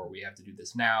frame, or we have to do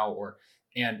this now,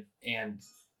 and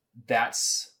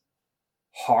that's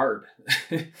hard.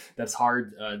 That's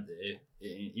hard.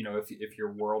 You know, if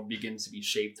your world begins to be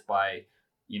shaped by,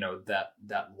 you know, that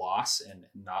loss and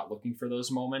not looking for those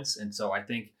moments. And so I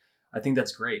think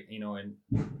that's great, you know, and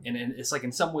it's like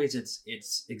in some ways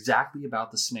it's exactly about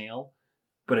the snail,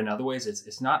 but in other ways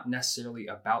it's not necessarily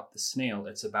about the snail.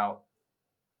 It's about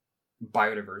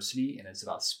biodiversity, and it's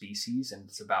about species, and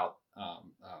it's about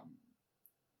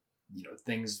you know,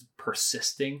 things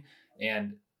persisting.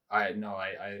 And I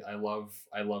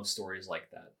love stories like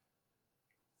that.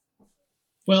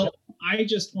 Well, I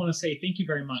just want to say thank you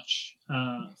very much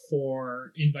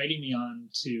for inviting me on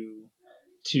to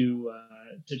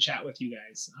chat with you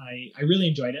guys. I really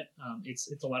enjoyed it.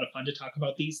 It's a lot of fun to talk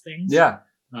about these things. Yeah.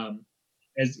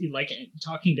 As like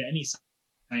talking to any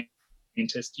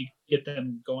scientist, you get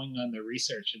them going on their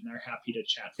research, and they're happy to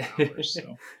chat for hours.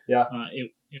 So Yeah.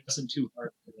 It wasn't too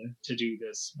hard to do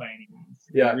this by any means.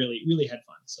 Yeah. I really had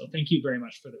fun. So thank you very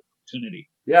much for the opportunity.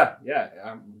 Yeah.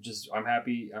 I'm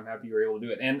happy you were able to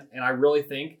do it. And I really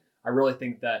think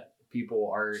that people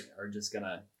are just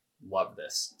gonna love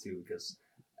this too, because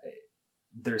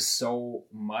there's so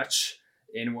much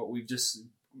in what we've just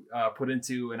put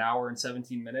into an hour and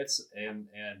 17 minutes, and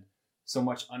so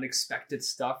much unexpected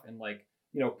stuff. And like,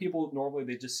 you know, people normally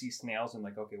they just see snails and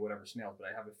like, okay, whatever, snails, but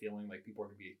I have a feeling like people are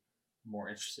gonna be more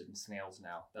interested in snails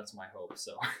now. That's my hope.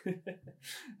 So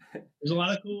there's a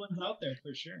lot of cool ones out there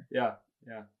for sure. Yeah.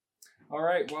 All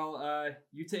right. Well,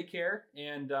 you take care,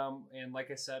 and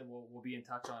like I said, we'll be in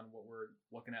touch on what we're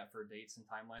looking at for dates and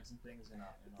timelines and things. And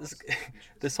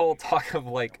this whole talk of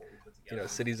like, you know,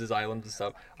 cities as islands and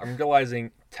stuff. I'm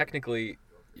realizing technically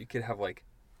you could have like,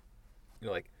 you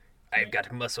know, like I've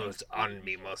got muscles on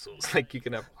me muscles. Like you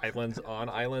can have islands on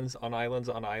islands on islands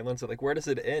on islands. And like, where does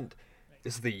it end?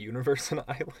 Is the universe an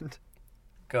island?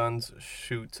 Guns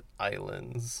shoot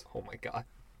islands. Oh my god.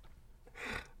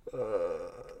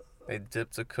 I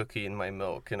dipped a cookie in my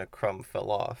milk and a crumb fell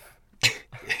off.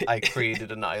 I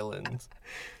created an island.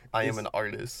 I am an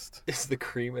artist. Is the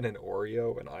cream in an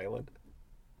Oreo an island?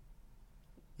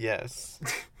 Yes.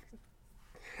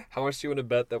 How much do you want to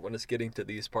bet that when it's getting to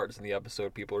these parts in the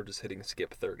episode, people are just hitting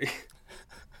skip 30?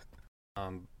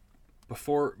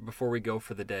 Before we go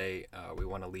for the day, we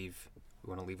want to leave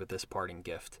with this parting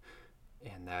gift,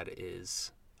 and that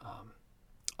is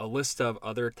a list of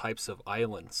other types of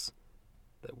islands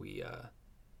that we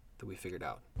figured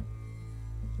out.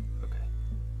 Okay.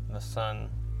 The sun.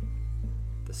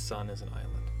 The sun is an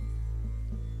island.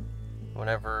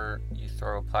 Whenever you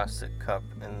throw a plastic cup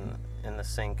in the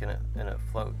sink and it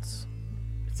floats,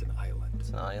 it's an island. It's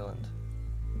an island.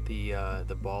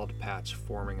 The bald patch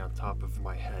forming on top of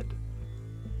my head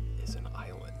is an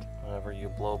island. Whenever you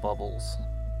blow bubbles.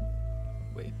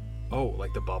 Wait. Oh,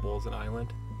 like the bubble is an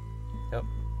island? Yep.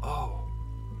 Oh.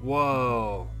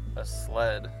 Whoa. A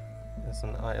sled is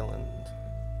an island.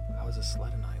 How is a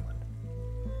sled an island?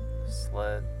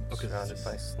 Sled surrounded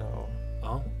by snow.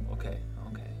 Oh, okay.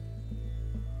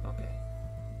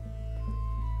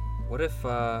 What if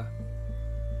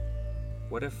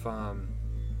What if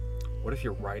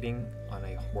you're riding on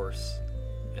a horse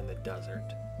in the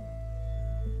desert?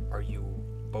 Are you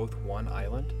both one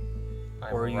island?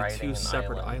 Or are you two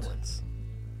separate islands?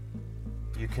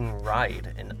 You can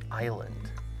ride an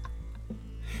island.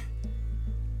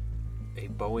 A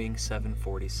Boeing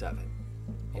 747.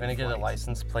 I'm gonna get a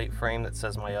license plate frame that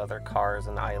says my other car is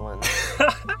an island.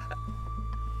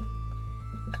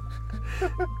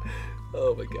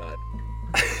 Oh my god.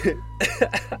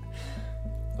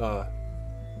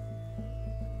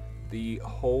 The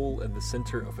hole in the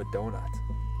center of a donut.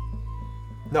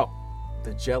 No,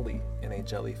 the jelly in a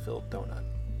jelly-filled donut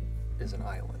is an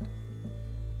island.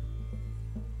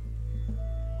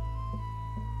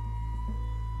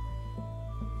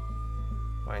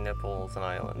 My nipple is an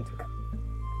island.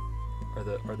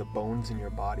 Are the bones in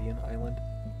your body an island?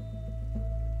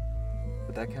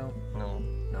 Would that count? No.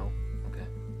 No? Okay.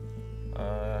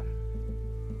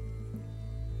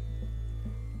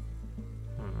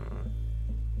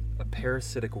 A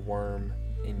parasitic worm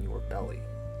in your belly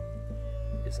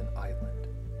is an island.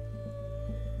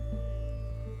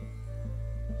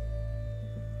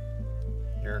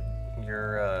 Your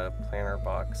planter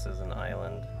box is an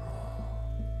island.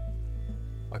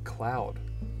 A cloud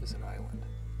is an island.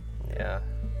 Yeah.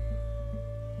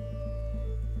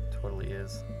 Totally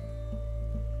is.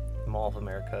 Mall of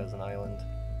America is an island.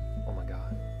 Oh my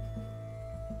god.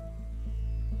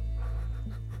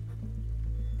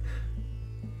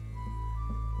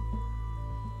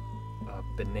 A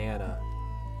banana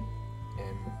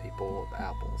and a bowl of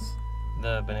apples.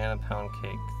 The banana pound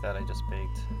cake that I just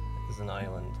baked is an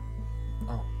island.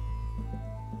 Oh.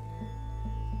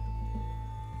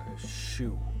 A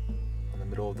shoe on the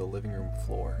middle of the living room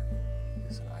floor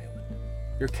is an island.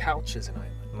 Your couch is an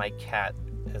island. My cat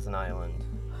is an island.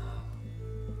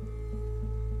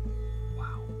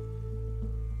 Wow.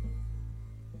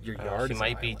 Your yard She is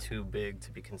might an be island. too big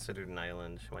to be considered an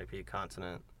island. She might be a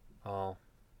continent. Oh.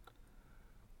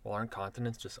 Well, aren't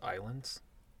continents just islands?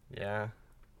 Yeah.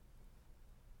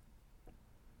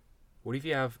 What if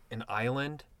you have an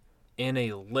island and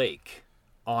a lake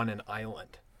on an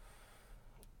island?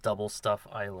 Double stuff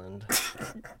island.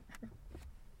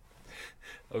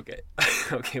 Okay.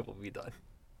 Okay, we'll be done.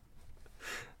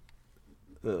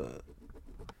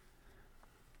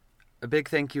 A big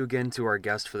thank you again to our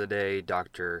guest for the day,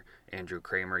 Dr. Andrew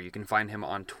Kraemer. You can find him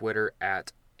on Twitter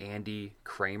at Andy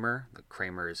Kraemer. The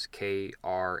Kraemer is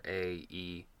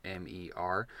Kraemer.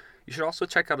 You should also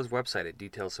check out his website. It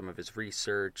details some of his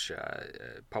research,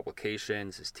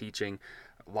 publications, his teaching.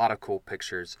 A lot of cool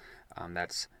pictures.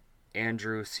 That's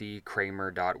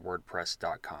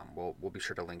andrewckraemer.wordpress.com. We'll be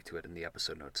sure to link to it in the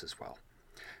episode notes as well.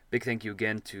 Big thank you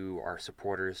again to our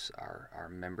supporters, our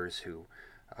members who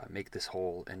make this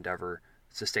whole endeavor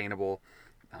sustainable.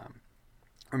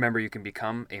 Remember, you can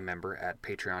become a member at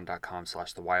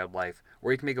patreon.com/thewildlife,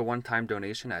 or you can make a one-time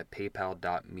donation at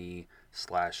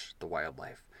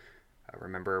paypal.me/thewildlife.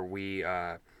 Remember, we've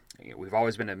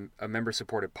always been a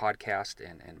member-supported podcast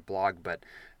and blog, but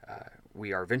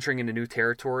we are venturing into new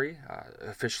territory,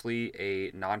 officially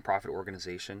a nonprofit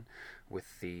organization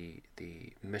with the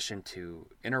mission to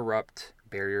interrupt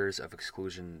barriers of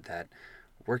exclusion that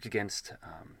work against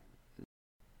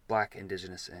Black,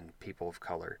 Indigenous, and people of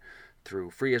color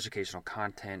through free educational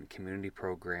content, community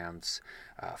programs,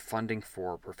 funding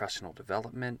for professional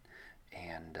development,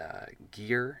 and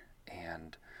gear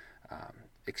and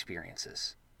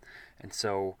experiences. And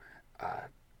so,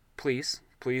 please,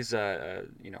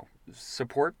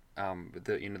 support.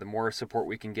 The more support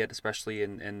we can get, especially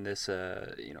in this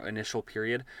initial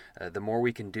period, the more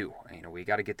we can do. We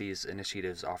got to get these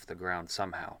initiatives off the ground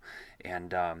somehow,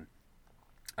 and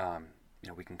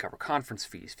we can cover conference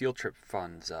fees, field trip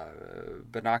funds,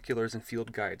 binoculars and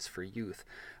field guides for youth.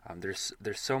 There's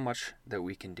so much that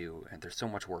we can do, and there's so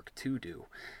much work to do,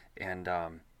 and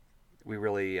we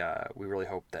really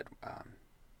hope that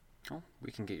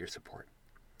we can get your support.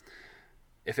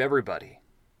 If everybody,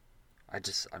 I'm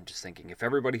just thinking, if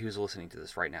everybody who's listening to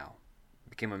this right now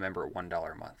became a member at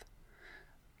 $1 a month,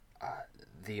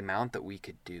 the amount that we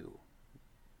could do,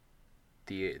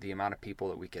 the amount of people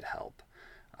that we could help,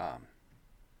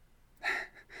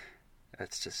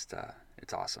 it's just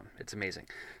it's awesome. It's amazing.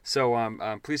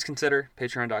 So please consider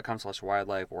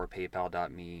patreon.com/wildlife or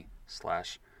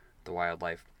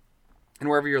paypal.me/thewildlife. And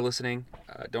wherever you're listening,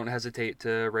 don't hesitate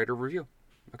to rate or review.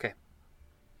 Okay.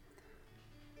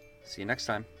 See you next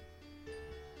time.